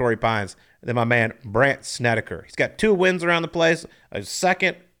record around Torrey Pines than my man Brant Snedeker. He's got 2 wins around the place. A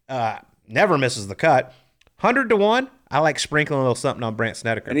second, never misses the cut. 100-1. I like sprinkling a little something on Brant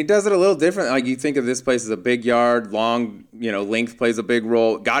Snedeker. And he does it a little different. Like, you think of this place as a big yard, long, length plays a big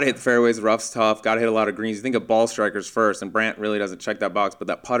role. Got to hit the fairways, rough's tough. Got to hit a lot of greens. You think of ball strikers first, and Brant really doesn't check that box. But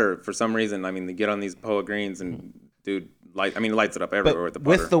that putter, for some reason, they get on these POA greens, and dude, lights it up everywhere with the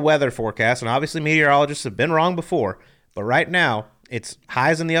putter. With the weather forecast, and obviously meteorologists have been wrong before, but right now it's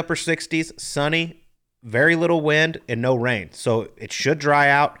highs in the upper 60s, sunny, very little wind, and no rain. So it should dry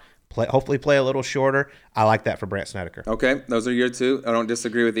out. Hopefully play a little shorter. I like that for Brant Snedeker. Okay, those are your 2. I don't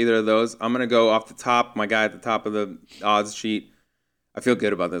disagree with either of those. I'm going to go off the top, my guy at the top of the odds sheet. I feel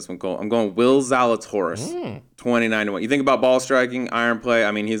good about this one, Cole. I'm going Will Zalatoris, 29-1. You think about ball striking, iron play,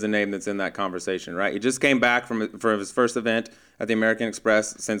 he's a name that's in that conversation, right? He just came back from his first event at the American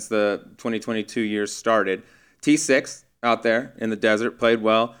Express since the 2022 year started. T6 out there in the desert, played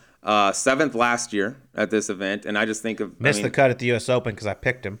well. 7th last year at this event, and I just think of... Missed the cut at the U.S. Open because I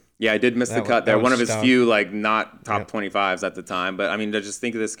picked him. Yeah, I did miss the cut there. One of his stunk. few, not top 25s at the time. But, I just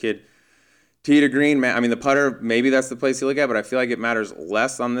think of this kid, tee to green, man. The putter, maybe that's the place you look at, but I feel like it matters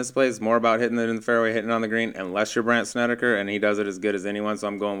less on this place. More about hitting it in the fairway, hitting it on the green, unless you're Brant Snedeker, and he does it as good as anyone. So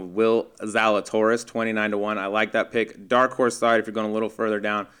I'm going with Will Zalatoris, 29-1. I like that pick. Dark horse side, if you're going a little further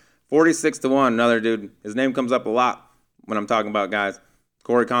down, 46-1. Another dude, his name comes up a lot when I'm talking about guys.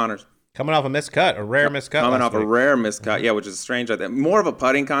 Corey Connors. Coming off a miscut, a rare miscut. Coming off a rare miscut, yeah, which is strange. More of a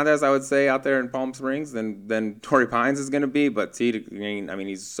putting contest, I would say, out there in Palm Springs than Torrey Pines is going to be. But tee to green,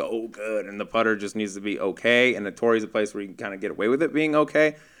 he's so good, and the putter just needs to be okay. And the Torrey's a place where you can kind of get away with it being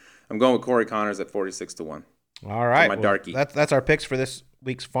okay. I'm going with Corey Connors at 46-1. All right, my darkie. That's our picks for this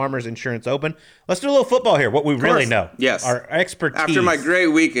week's Farmers Insurance Open. Let's do a little football here. What we really know, yes, our expertise. After my great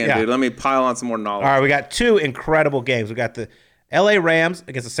weekend, dude, let me pile on some more knowledge. All right, we got 2 incredible games. We got the LA Rams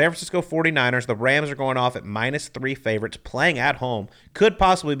against the San Francisco 49ers. The Rams are going off at -3 favorites, playing at home. Could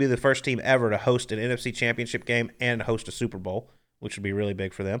possibly be the first team ever to host an NFC Championship game and host a Super Bowl, which would be really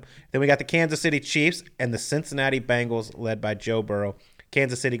big for them. Then we got the Kansas City Chiefs and the Cincinnati Bengals, led by Joe Burrow.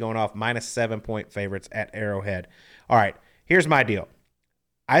 Kansas City going off -7-point favorites at Arrowhead. All right, here's my deal.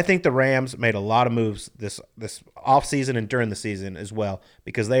 I think the Rams made a lot of moves this offseason and during the season as well,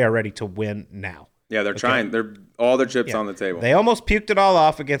 because they are ready to win now. Yeah, they're trying. They're all their chips on the table. They almost puked it all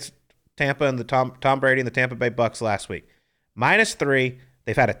off against Tampa and the Tom Brady and the Tampa Bay Bucks last week. -3.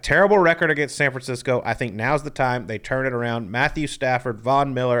 They've had a terrible record against San Francisco. I think now's the time they turn it around. Matthew Stafford,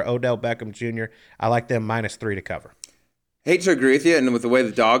 Von Miller, Odell Beckham Jr. I like them -3 to cover. Hate to agree with you, and with the way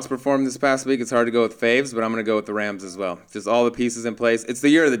the Dogs performed this past week, it's hard to go with faves, but I'm going to go with the Rams as well. Just all the pieces in place. It's the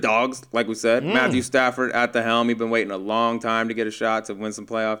year of the Dogs, like we said. Matthew Stafford at the helm. He's been waiting a long time to get a shot to win some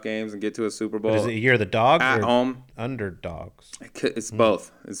playoff games and get to a Super Bowl. But is it year of the Dogs at or home? Underdogs? It's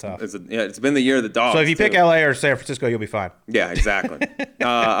both. It's tough. It's been the year of the Dogs. So if you pick LA or San Francisco, you'll be fine. Yeah, exactly.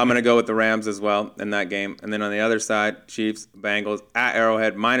 I'm going to go with the Rams as well in that game. And then on the other side, Chiefs, Bengals at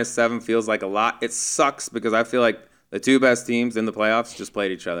Arrowhead. -7 feels like a lot. It sucks because I feel like the 2 best teams in the playoffs just played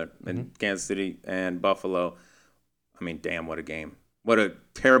each other in Kansas City and Buffalo. Damn, what a game. What a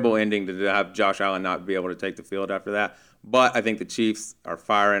terrible ending to have Josh Allen not be able to take the field after that. But I think the Chiefs are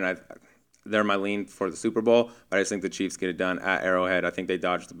firing. They're my lean for the Super Bowl, but I just think the Chiefs get it done at Arrowhead. I think they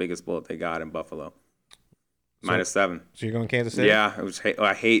dodged the biggest bullet they got in Buffalo. -7. So you're going Kansas City? Yeah,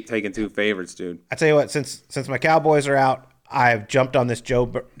 I hate taking 2 favorites, dude. I tell you what, since my Cowboys are out, I've jumped on this Joe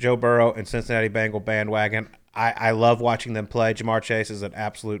Burrow and Cincinnati Bengal bandwagon. I love watching them play. Jamar Chase is an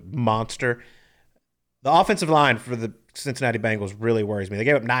absolute monster. The offensive line for the Cincinnati Bengals really worries me. They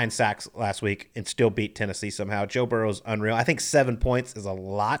gave up 9 sacks last week and still beat Tennessee somehow. Joe Burrow's unreal. I think 7 points is a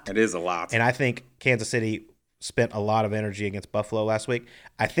lot. It is a lot. And I think Kansas City spent a lot of energy against Buffalo last week.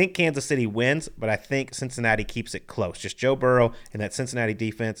 I think Kansas City wins, but I think Cincinnati keeps it close. Just Joe Burrow and that Cincinnati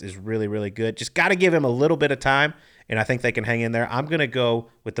defense is really, really good. Just got to give him a little bit of time, and I think they can hang in there. I'm going to go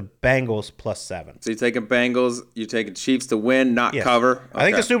with the Bengals +7. So you're taking Bengals, you're taking Chiefs to win, not cover? Okay. I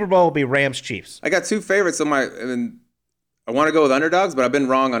think the Super Bowl will be Rams-Chiefs. I got 2 favorites on I want to go with underdogs, but I've been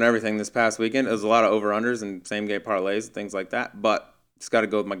wrong on everything this past weekend. There's a lot of over-unders and same-game parlays, things like that. But just got to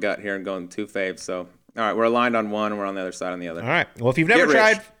go with my gut here and go in 2 faves. So, all right, we're aligned on one, and we're on the other side on the other. All right. Well, if you've never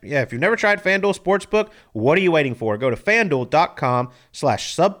tried FanDuel Sportsbook, what are you waiting for? Go to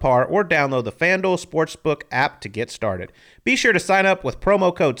FanDuel.com/subpar or download the FanDuel Sportsbook app to get started. Be sure to sign up with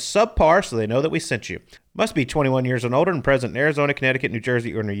promo code SUBPAR so they know that we sent you. Must be 21 years and older and present in Arizona, Connecticut, New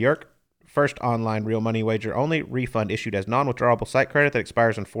Jersey, or New York. First online real money wager only. Refund issued as non-withdrawable site credit that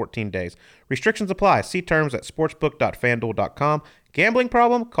expires in 14 days. Restrictions apply. See terms at sportsbook.fanduel.com. Gambling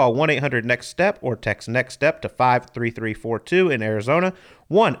problem? Call 1-800-NEXT-STEP or text NEXT STEP to 53342 in Arizona,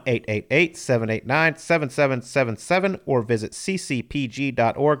 1-888-789-7777, or visit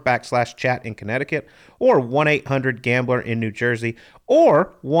ccpg.org/chat in Connecticut, or 1-800-GAMBLER in New Jersey,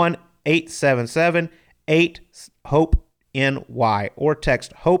 or 1-877-8-HOPE-NY, or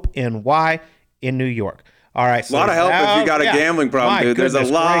text HOPE-NY in New York. All right. So a lot of help if you got a gambling problem, dude. There's a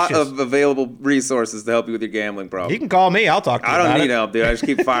lot of available resources to help you with your gambling problem. You can call me. I'll talk to you about it. I don't need help, dude. I just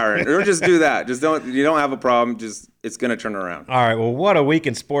keep firing. Or just do that. You don't have a problem. It's going to turn around. All right. Well, what a week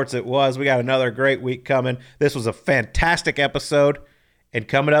in sports it was. We got another great week coming. This was a fantastic episode. And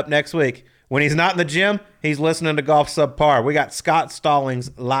coming up next week, when he's not in the gym, he's listening to Golf Subpar. We got Scott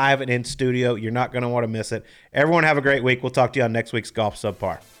Stallings live and in studio. You're not going to want to miss it. Everyone have a great week. We'll talk to you on next week's Golf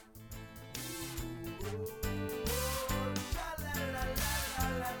Subpar.